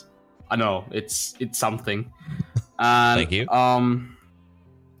community is, I know it's something. And, thank you.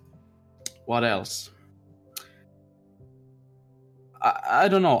 What else? I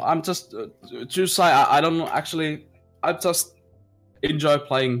don't know. I'm just too shy. I don't know. Actually, I just enjoy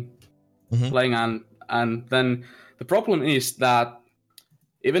playing, and then the problem is that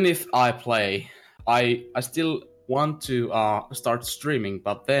even if I play, I still want to start streaming,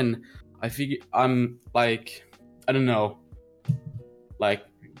 but then I figure I'm like, I don't know, like,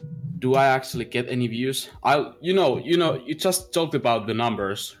 do I actually get any views? You just talked about the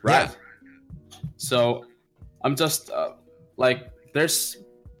numbers, right? Yeah. So I'm just like, there's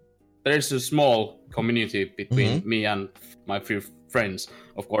a small community between me and my few friends.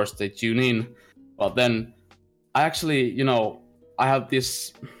 Of course, they tune in, but then I actually, I have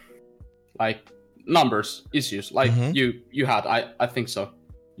this like numbers issues like you had. I think so.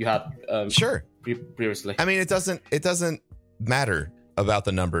 you had Sure. Previously. I mean, it doesn't matter about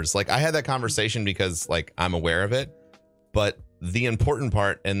the numbers. Like, I had that conversation because like I'm aware of it, but the important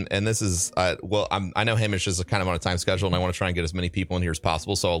part, and this is I know Hamish is kind of on a time schedule, and I want to try and get as many people in here as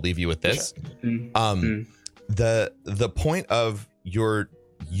possible, so I'll leave you with this. The point of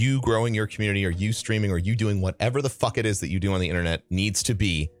you growing your community, or you streaming, or you doing whatever the fuck it is that you do on the internet needs to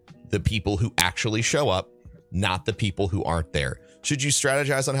be the people who actually show up, not the people who aren't there. Should you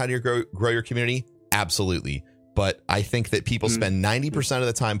strategize on how to grow your community? Absolutely. But I think that people spend 90% of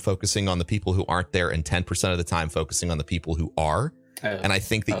the time focusing on the people who aren't there and 10% of the time focusing on the people who are. And I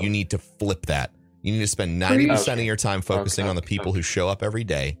think that you need to flip that. You need to spend 90% of your time focusing on the people who show up every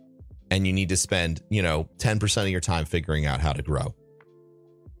day. And you need to spend, 10% of your time figuring out how to grow.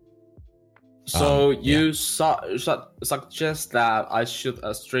 So you suggest that I should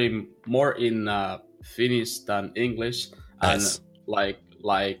stream more in Finnish than English, and Yes. like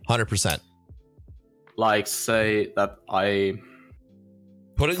 100%. Like say that I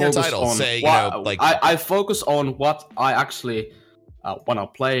Put it in your title. on Say, I focus on what I actually want to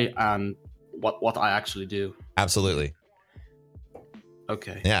play and what I actually do. Absolutely.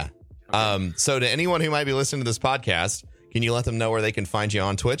 Okay. Yeah. So to anyone who might be listening to this podcast, can you let them know where they can find you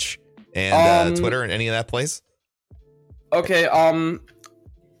on Twitch and Twitter and any of that place? Okay.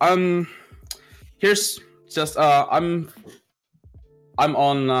 Here's just I'm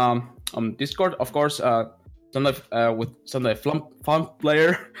on Discord, of course. Sunday with Sunday Fun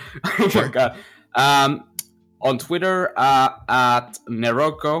Player. Oh my god. On Twitter at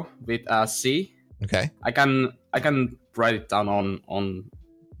Neroko with a C. Okay. I can write it down on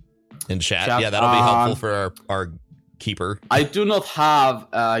In chat. Yeah, that'll be helpful for our keeper. I do not have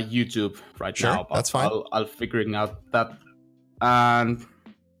YouTube right Sure, now, but that's fine. I'll figuring out that. And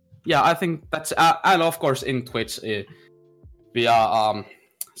yeah, I think that's and of course in Twitch via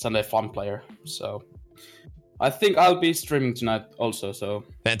Sunday Fun Player. So I think I'll be streaming tonight also. So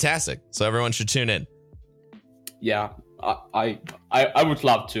Fantastic. So everyone should tune in. yeah, I would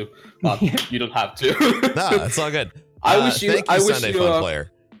love to, but you don't have to. No, it's all good. I wish you. Thank you, I wish Sunday you. Fun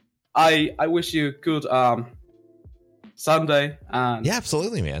Player. I wish you good Sunday. And Yeah,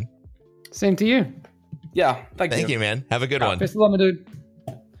 absolutely, man. Same to you. yeah, thank you, man. Have a good one. Best of luck, my dude.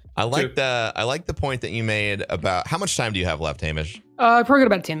 I like the point that you made about how much time do you have left, Hamish? I probably got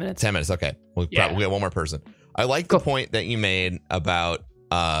about 10 minutes. 10 minutes. Okay. We got one more person. I like the point that you made about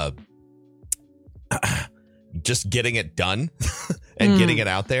just getting it done and getting it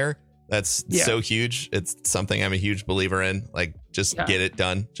out there. That's so huge. It's something I'm a huge believer in. Like, just get it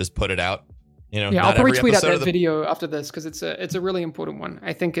done. Just put it out. I'll probably tweet out that video after this because it's a really important one.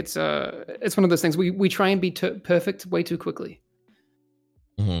 I think it's one of those things we try and be perfect way too quickly.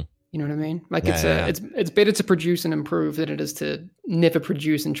 Mm-hmm. You know what I mean? Like it's better to produce and improve than it is to never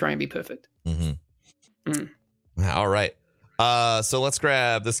produce and try and be perfect. All right. So let's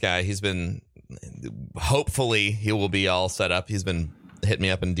grab this guy. He's been, hopefully he will be all set up. He's been hitting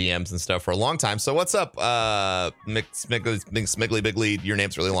me up in DMs and stuff for a long time. So what's up, Smiggly Big Lead? Your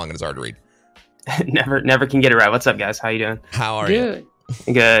name's really long and it's hard to read. never can get it right. What's up, guys? How you doing? How are you?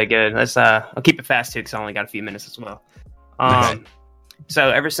 Good. Let's I'll keep it fast too because I only got a few minutes as well. Okay. So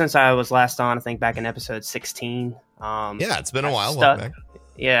ever since I was last on, I think back in episode 16. It's been a while.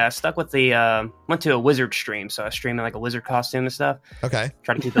 I stuck with the went to a wizard stream, so I was streaming like a wizard costume and stuff. Okay.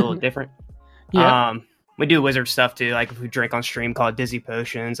 Try to keep it a little different. We do wizard stuff too, like if we drink on stream, called Dizzy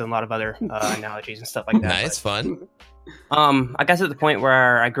Potions, and a lot of other analogies and stuff like that. Nice, fun. I got to the point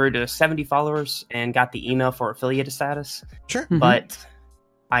where I grew to 70 followers and got the email for affiliate status. Sure. But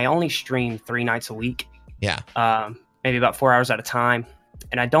I only stream 3 nights a week. Yeah. Maybe about 4 hours at a time.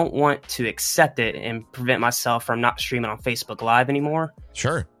 And I don't want to accept it and prevent myself from not streaming on Facebook Live anymore.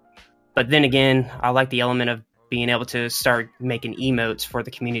 Sure. But then again, I like the element of being able to start making emotes for the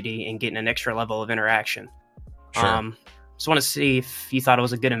community and getting an extra level of interaction. Sure. Just want to see if you thought it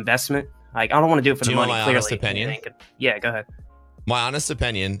was a good investment. Like, I don't want to do it for the money, my clearly. honest opinion? Yeah, go ahead. My honest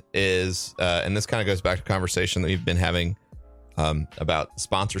opinion is, and this kind of goes back to conversation that we've been having about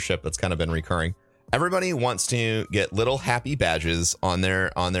sponsorship that's kind of been recurring. Everybody wants to get little happy badges on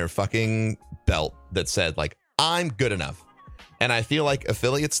their fucking belt that said, like, I'm good enough. And I feel like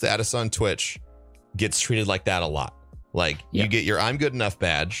affiliate status on Twitch gets treated like that a lot. Like, you get your I'm good enough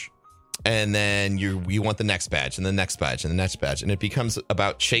badge, and then you want the next badge and the next badge and the next badge. And it becomes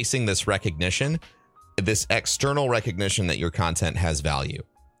about chasing this recognition, this external recognition that your content has value.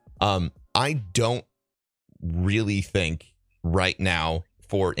 I don't really think right now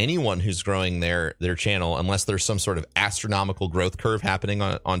for anyone who's growing their channel, unless there's some sort of astronomical growth curve happening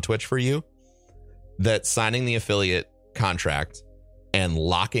on Twitch for you, that signing the affiliate contract and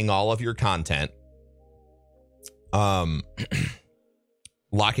locking all of your content, locking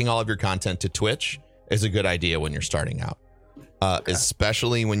all of your content to Twitch is a good idea when you're starting out,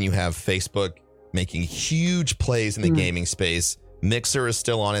 especially when you have Facebook making huge plays in the gaming space. Mixer is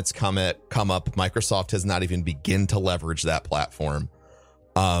still on its come up. Microsoft has not even begun to leverage that platform.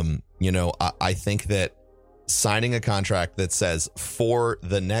 I think that signing a contract that says for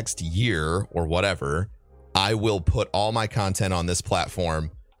the next year or whatever, I will put all my content on this platform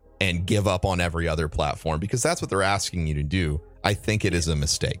and give up on every other platform, because that's what they're asking you to do, I think it is a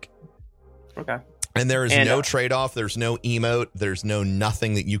mistake. Okay. And there is no trade-off. There's no emote. There's no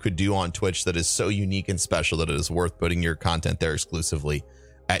nothing that you could do on Twitch that is so unique and special that it is worth putting your content there exclusively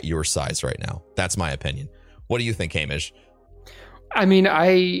at your size right now. That's my opinion. What do you think, Hamish? I mean, I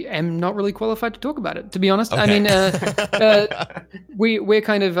am not really qualified to talk about it, to be honest. Okay. I mean, we're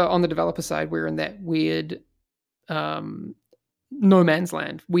kind of on the developer side. We're in that weird no man's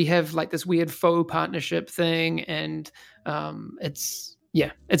land. We have like this weird faux partnership thing, and it's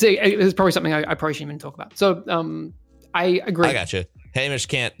probably something I probably shouldn't even talk about. So I agree. I got you. Hamish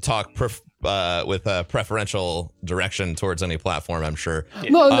can't talk with a preferential direction towards any platform, I'm sure.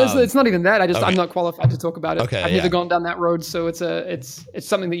 No, it's not even that. I'm not qualified to talk about it. Okay, I've never gone down that road, so it's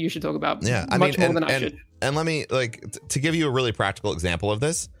something that you should talk about. Yeah, I much mean, more than I should. And let me to give you a really practical example of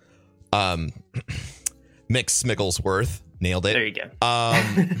this. Mick Smigglesworth nailed it. There you go.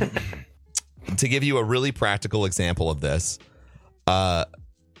 To give you a really practical example of this, the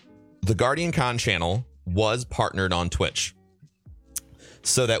Guardian Con channel was partnered on Twitch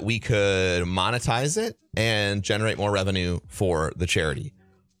so that we could monetize it and generate more revenue for the charity.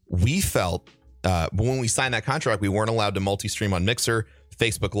 We felt when we signed that contract, we weren't allowed to multi-stream on Mixer,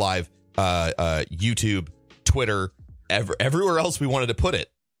 Facebook Live, YouTube, Twitter, everywhere else we wanted to put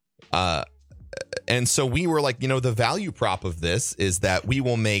it. And so we were like, the value prop of this is that we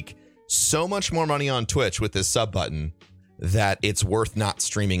will make so much more money on Twitch with this sub button that it's worth not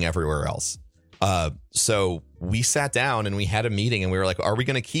streaming everywhere else. So we sat down and we had a meeting and we were like, are we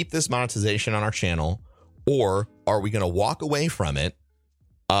going to keep this monetization on our channel, or are we going to walk away from it?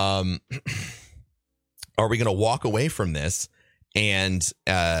 Are we going to walk away from this and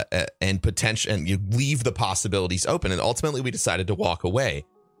potential, and you leave the possibilities open? And ultimately we decided to walk away.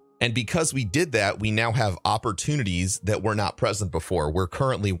 And because we did that, we now have opportunities that were not present before. We're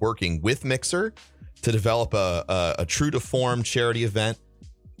currently working with Mixer to develop a true to form charity event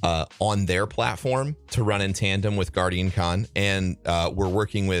on their platform to run in tandem with Guardian Con. And we're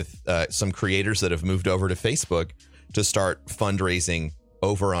working with some creators that have moved over to Facebook to start fundraising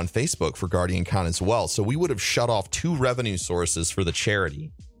over on Facebook for Guardian Con as well. So we would have shut off 2 revenue sources for the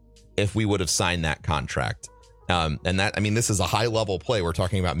charity if we would have signed that contract. And that, I mean, this is a high level play. We're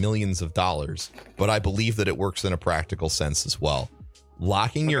talking about millions of dollars, but I believe that it works in a practical sense as well.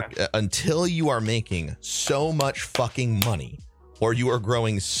 Locking your until you are making so much fucking money, or you are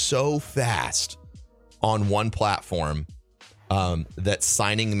growing so fast on one platform that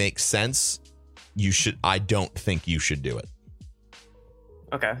signing makes sense. I don't think you should do it.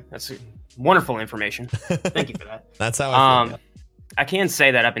 Okay, that's wonderful information. Thank you for that. That's how I feel. I can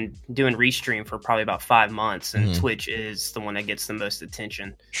say that I've been doing Restream for probably about 5 months, and Twitch is the one that gets the most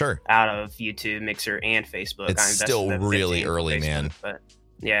attention. Sure. Out of YouTube, Mixer, and Facebook. It's still really early, man. But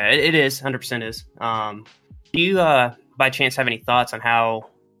yeah, it is. 100% is. Do you, by chance, have any thoughts on how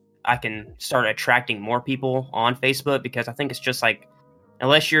I can start attracting more people on Facebook? Because I think it's just like,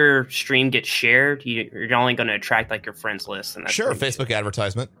 unless your stream gets shared, you're only going to attract like your friends list. And that's sure, Facebook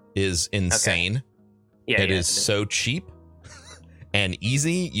advertisement is insane. Okay. Yeah, it is so cheap and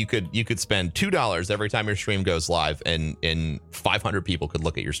easy. You could spend $2 every time your stream goes live, and 500 people could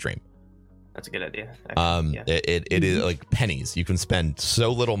look at your stream. That's a good idea. It is like pennies. You can spend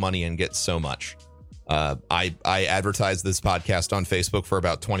so little money and get so much. I advertise this podcast on Facebook for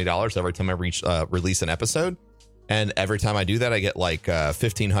about $20 every time I release an episode. And every time I do that, I get like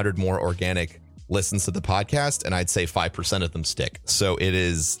 1,500 more organic listens to the podcast, and I'd say 5% of them stick. So it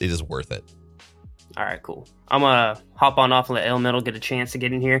is worth it. All right, cool. I'm going to hop on off and let Elemental get a chance to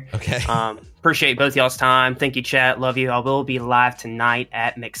get in here. Okay. Appreciate both y'all's time. Thank you, chat. Love you. I will be live tonight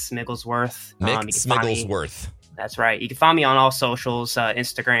at Mick Smigglesworth. Smigglesworth. That's right. You can find me on all socials,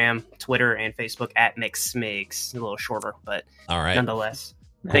 Instagram, Twitter, and Facebook at Mick Smigs. A little shorter, but all right. Nonetheless.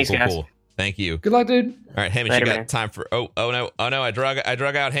 Thanks, guys. Cool. Thank you. Good luck, dude. All right, Hamish, you got time for... Oh, no. I drug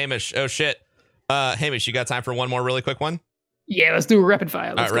out Hamish. Oh, shit. Hamish, you got time for one more really quick one? Yeah, let's do a rapid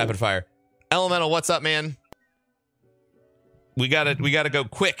fire. All right, rapid fire. Elemental, what's up, man? We gotta go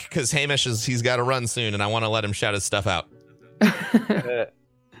quick because Hamish he's got to run soon, and I want to let him shout his stuff out.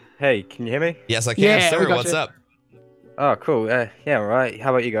 Hey, can you hear me? Yes, I can, sir. What's up? Oh, cool. Yeah, all right.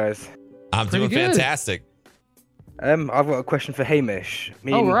 How about you guys? I'm Pretty doing good. fantastic. I've got a question for Hamish.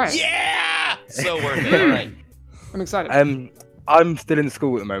 All right. Yeah! So worth it. All right. I'm excited. I'm still in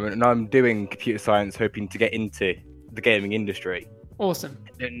school at the moment, and I'm doing computer science, hoping to get into the gaming industry. Awesome.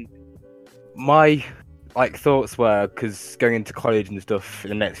 And my thoughts were, because going into college and stuff in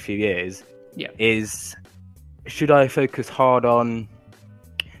the next few years, is should I focus hard on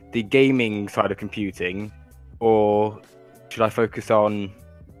the gaming side of computing, or should I focus on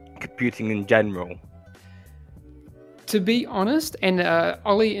computing in general? To be honest, and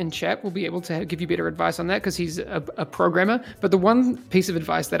Ollie in chat will be able to give you better advice on that because he's a programmer. But the one piece of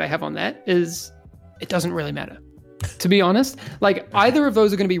advice that I have on that is it doesn't really matter. To be honest, like either of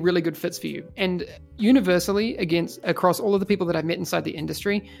those are going to be really good fits for you. And universally, across all of the people that I've met inside the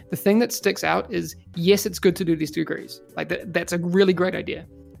industry, the thing that sticks out is, yes, it's good to do these degrees. Like that's a really great idea.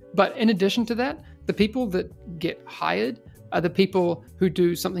 But in addition to that, the people that get hired are the people who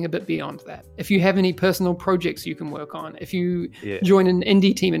do something a bit beyond that. If you have any personal projects you can work on, if you join an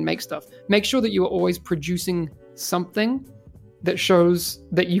indie team and make stuff, make sure that you are always producing something that shows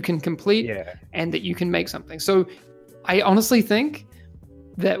that you can complete and that you can make something. So I honestly think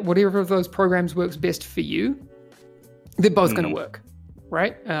that whatever of those programs works best for you, they're both going to work,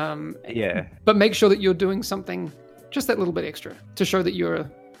 right? But make sure that you're doing something just that little bit extra to show that you're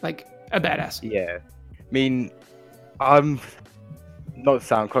like a badass. Yeah. I mean, I'm not to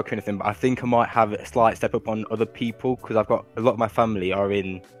sound cocky or anything, but I think I might have a slight step up on other people because I've got a lot of my family are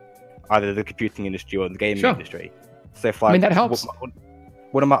in either the computing industry or the gaming industry. So if that helps.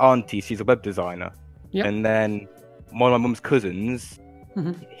 One of my aunties, she's a web designer, and then one of my mum's cousins,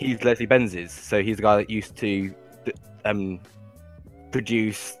 he's Leslie Benz's, so he's the guy that used to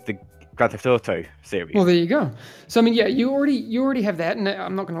produce the Grand Theft Auto series. Well, there you go. So I mean, you already have that, and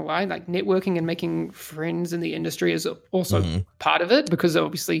I'm not going to lie, like networking and making friends in the industry is also part of it, because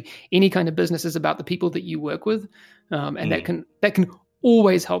obviously any kind of business is about the people that you work with, and that can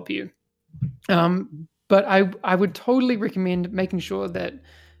always help you. But I would totally recommend making sure that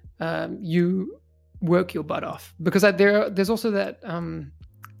you work your butt off, because there's also that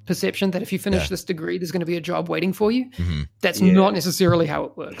perception that if you finish this degree, there's going to be a job waiting for you. That's not necessarily how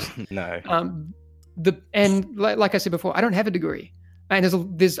it works. No. Like I said before, I don't have a degree, and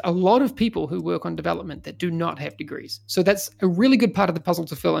there's a lot of people who work on development that do not have degrees. So that's a really good part of the puzzle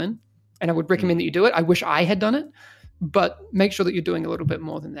to fill in, and I would recommend that you do it. I wish I had done it, but make sure that you're doing a little bit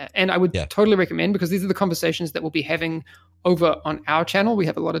more than that. And I would totally recommend, because these are the conversations that we'll be having over on our channel. We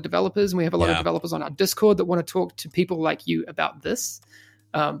have a lot of developers, and we have a lot of developers on our Discord that want to talk to people like you about this.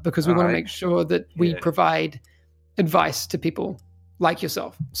 Because we want to make sure that we provide advice to people like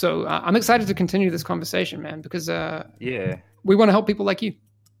yourself. So I'm excited to continue this conversation, man, because we want to help people like you.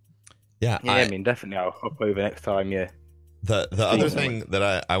 Yeah, I mean, definitely. I'll hop over next time. Yeah. The other thing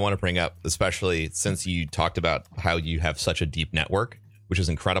that I want to bring up, especially since you talked about how you have such a deep network, which is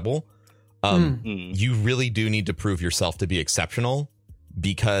incredible, you really do need to prove yourself to be exceptional.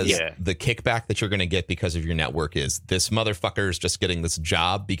 Because the kickback that you're going to get because of your network is, this motherfucker is just getting this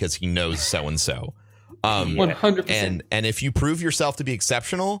job because he knows so and so. 100%. And if you prove yourself to be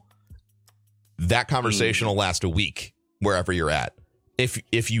exceptional, that conversation will last a week wherever you're at.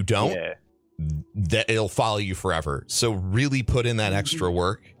 If you don't, that it'll follow you forever. So really put in that extra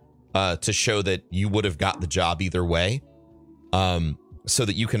work to show that you would have got the job either way. So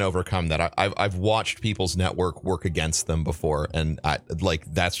that you can overcome that. I've watched people's network work against them before, and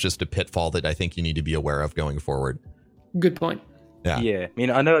that's just a pitfall that I think you need to be aware of going forward. Good point. Yeah. I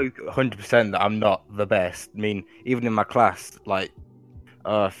mean, I know 100% that I'm not the best. I mean, even in my class,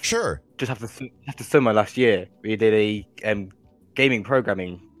 sure. Just after summer last year, we did a gaming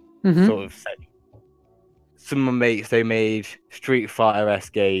programming sort of setting. Some of my mates, they made Street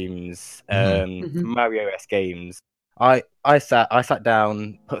Fighter-esque games, Mario-esque games. I sat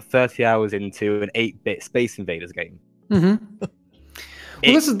down, put 30 hours into an 8-bit Space Invaders game.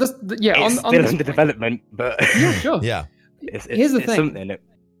 It's still under development, but sure. Here's the thing. Something.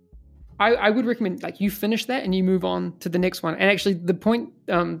 I would recommend you finish that and you move on to the next one. And actually, the point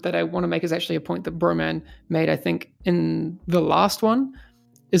that I want to make is actually a point that Broman made, I think, in the last one,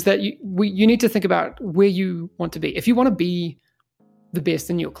 is that you need to think about where you want to be. If you want to be the best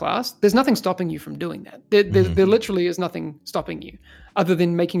in your class, there's nothing stopping you from doing that. There literally is nothing stopping you other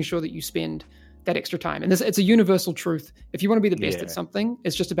than making sure that you spend that extra time. And it's a universal truth. If you want to be the best at something,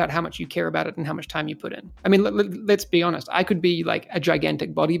 it's just about how much you care about it and how much time you put in. I mean, let's be honest. I could be like a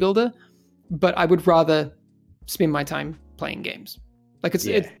gigantic bodybuilder, but I would rather spend my time playing games. Like it's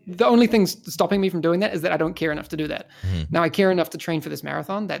the only thing stopping me from doing that is that I don't care enough to do that. Now I care enough to train for this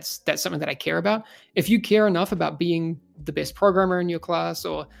marathon. That's something that I care about. If you care enough about being the best programmer in your class,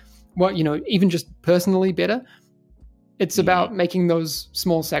 or what, even just personally better, it's about making those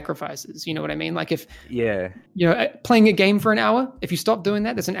small sacrifices. You know what I mean? Like if playing a game for an hour, if you stop doing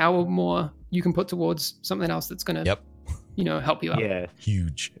that, there's an hour more you can put towards something else that's gonna help you out. Yeah,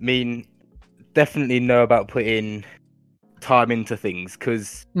 huge. I mean, definitely know about putting time into things,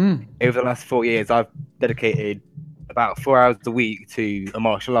 because over the last 4 years I've dedicated about 4 hours a week to a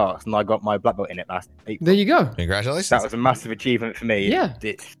martial arts, and I got my black belt in it last April. There you go. Congratulations. That was a massive achievement for me. Yeah,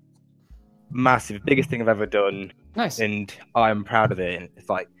 it's massive, biggest thing I've ever done. Nice. And I'm proud of it. And it's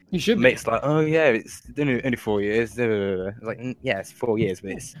like, you should be. Mates like, oh yeah, it's only 4 years. It's like, yeah, it's 4 years,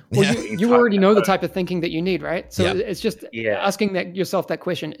 but it's you already know the type of thinking that you need, right? So it's just asking yourself that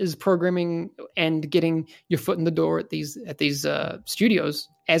question: is programming and getting your foot in the door at these studios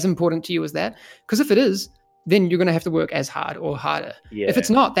as important to you as that? Because if it is, then you're going to have to work as hard or harder. Yeah. If it's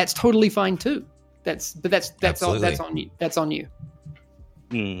not, that's totally fine too. That's on you. That's on you.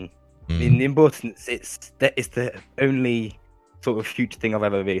 I mean, the importance, it's the only sort of future thing I've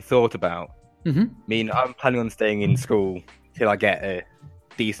ever really thought about. I mean, I'm planning on staying in school till I get a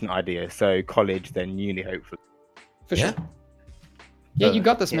decent idea. So college, then uni, hopefully. For sure. Yeah, you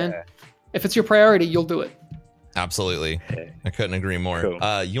got this, man. If it's your priority, you'll do it. Absolutely. I couldn't agree more.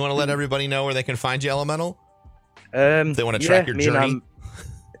 Cool. You want to let everybody know where they can find you, Elemental? If they want to track your journey.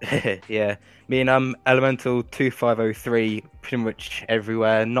 I'm Elemental 2503 pretty much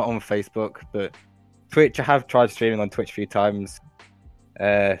everywhere, not on Facebook, but Twitch. I have tried streaming on Twitch a few times.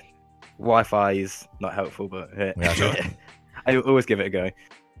 Wi-Fi is not helpful, but I always give it a go.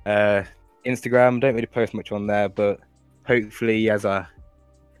 Instagram, don't really post much on there, but hopefully as I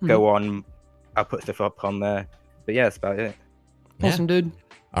go on, I'll put stuff up on there. But yeah, that's about it. Awesome, dude.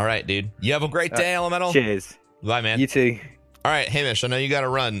 All right, dude. You have a great day, Elemental. Cheers. Bye, man. You too. All right, Hamish, I know you got to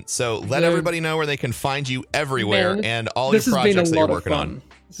run, so let everybody know where they can find you everywhere and all your projects that you're working on.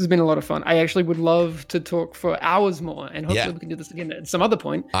 This has been a lot of fun. I actually would love to talk for hours more, and hopefully we can do this again at some other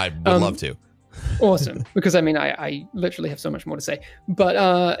point. I would love to. Awesome, because I literally have so much more to say.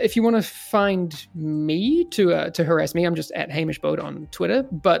 But if you want to find me to harass me, I'm just at Hamish Bode on Twitter.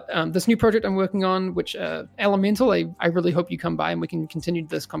 But this new project I'm working on, which Elemental, I really hope you come by and we can continue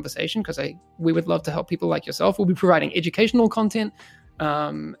this conversation, because we would love to help people like yourself. We'll be providing educational content,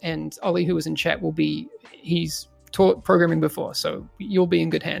 and Ollie, who was in chat, he's taught programming before, so you'll be in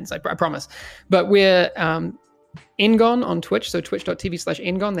good hands. I promise. But we're Ngon on Twitch, so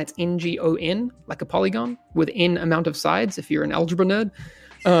twitch.tv/Ngon. That's Ngon, like a polygon, with N amount of sides if you're an algebra nerd.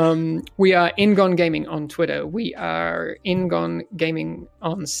 We are Ngon Gaming on Twitter. We are Ngon Gaming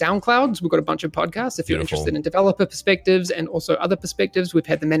on SoundCloud. We've got a bunch of podcasts if you're interested in developer perspectives and also other perspectives. We've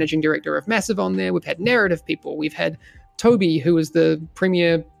had the managing director of Massive on there. We've had narrative people. We've had Toby, who is the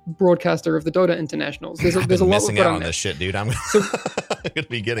premier broadcaster of the Dota Internationals. There's a lot missing out on this shit, dude. I'm gonna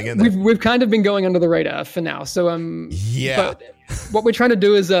be getting in there. We've kind of been going under the radar for now. So but what we're trying to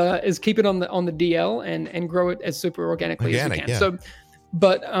do is keep it on the DL and grow it as super organically as we can. So,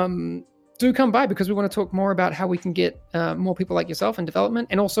 but do come by, because we want to talk more about how we can get more people like yourself in development,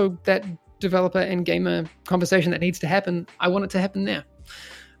 and also that developer and gamer conversation that needs to happen. I want it to happen there.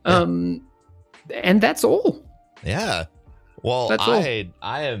 And that's all. Yeah. Well, I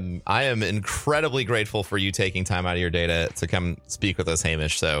am incredibly grateful for you taking time out of your day to come speak with us,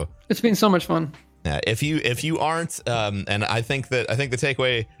 Hamish. So it's been so much fun. Yeah, if you aren't, and I think the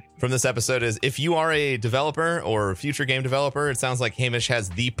takeaway from this episode is, if you are a developer or future game developer, it sounds like Hamish has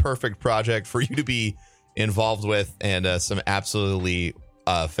the perfect project for you to be involved with, and some absolutely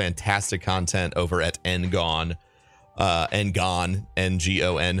fantastic content over at Ngon,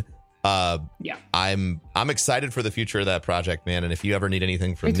 Ngon. I'm excited for the future of that project, man. And if you ever need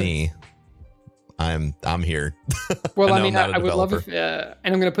anything from me, I'm here. Well, I would love if, and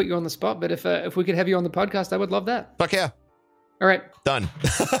I'm going to put you on the spot, but if we could have you on the podcast, I would love that. Fuck yeah. All right. Done.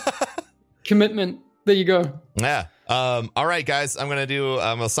 Commitment. There you go. Yeah. All right, guys, I'm going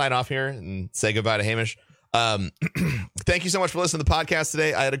to sign off here and say goodbye to Hamish. Thank you so much for listening to the podcast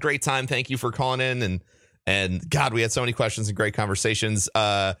today. I had a great time. Thank you for calling in, and God, we had so many questions and great conversations.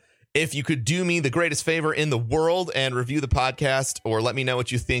 If you could do me the greatest favor in the world and review the podcast, or let me know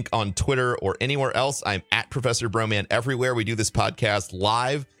what you think on Twitter or anywhere else, I'm at Professor Broman everywhere. We do this podcast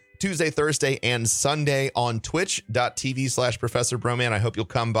live Tuesday, Thursday, and Sunday on twitch.tv/Professor Broman. I hope you'll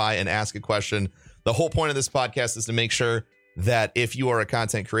come by and ask a question. The whole point of this podcast is to make sure that if you are a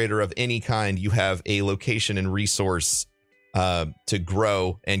content creator of any kind, you have a location and resource to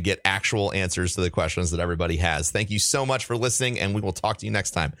grow and get actual answers to the questions that everybody has. Thank you so much for listening, and we will talk to you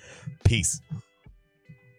next time. Peace.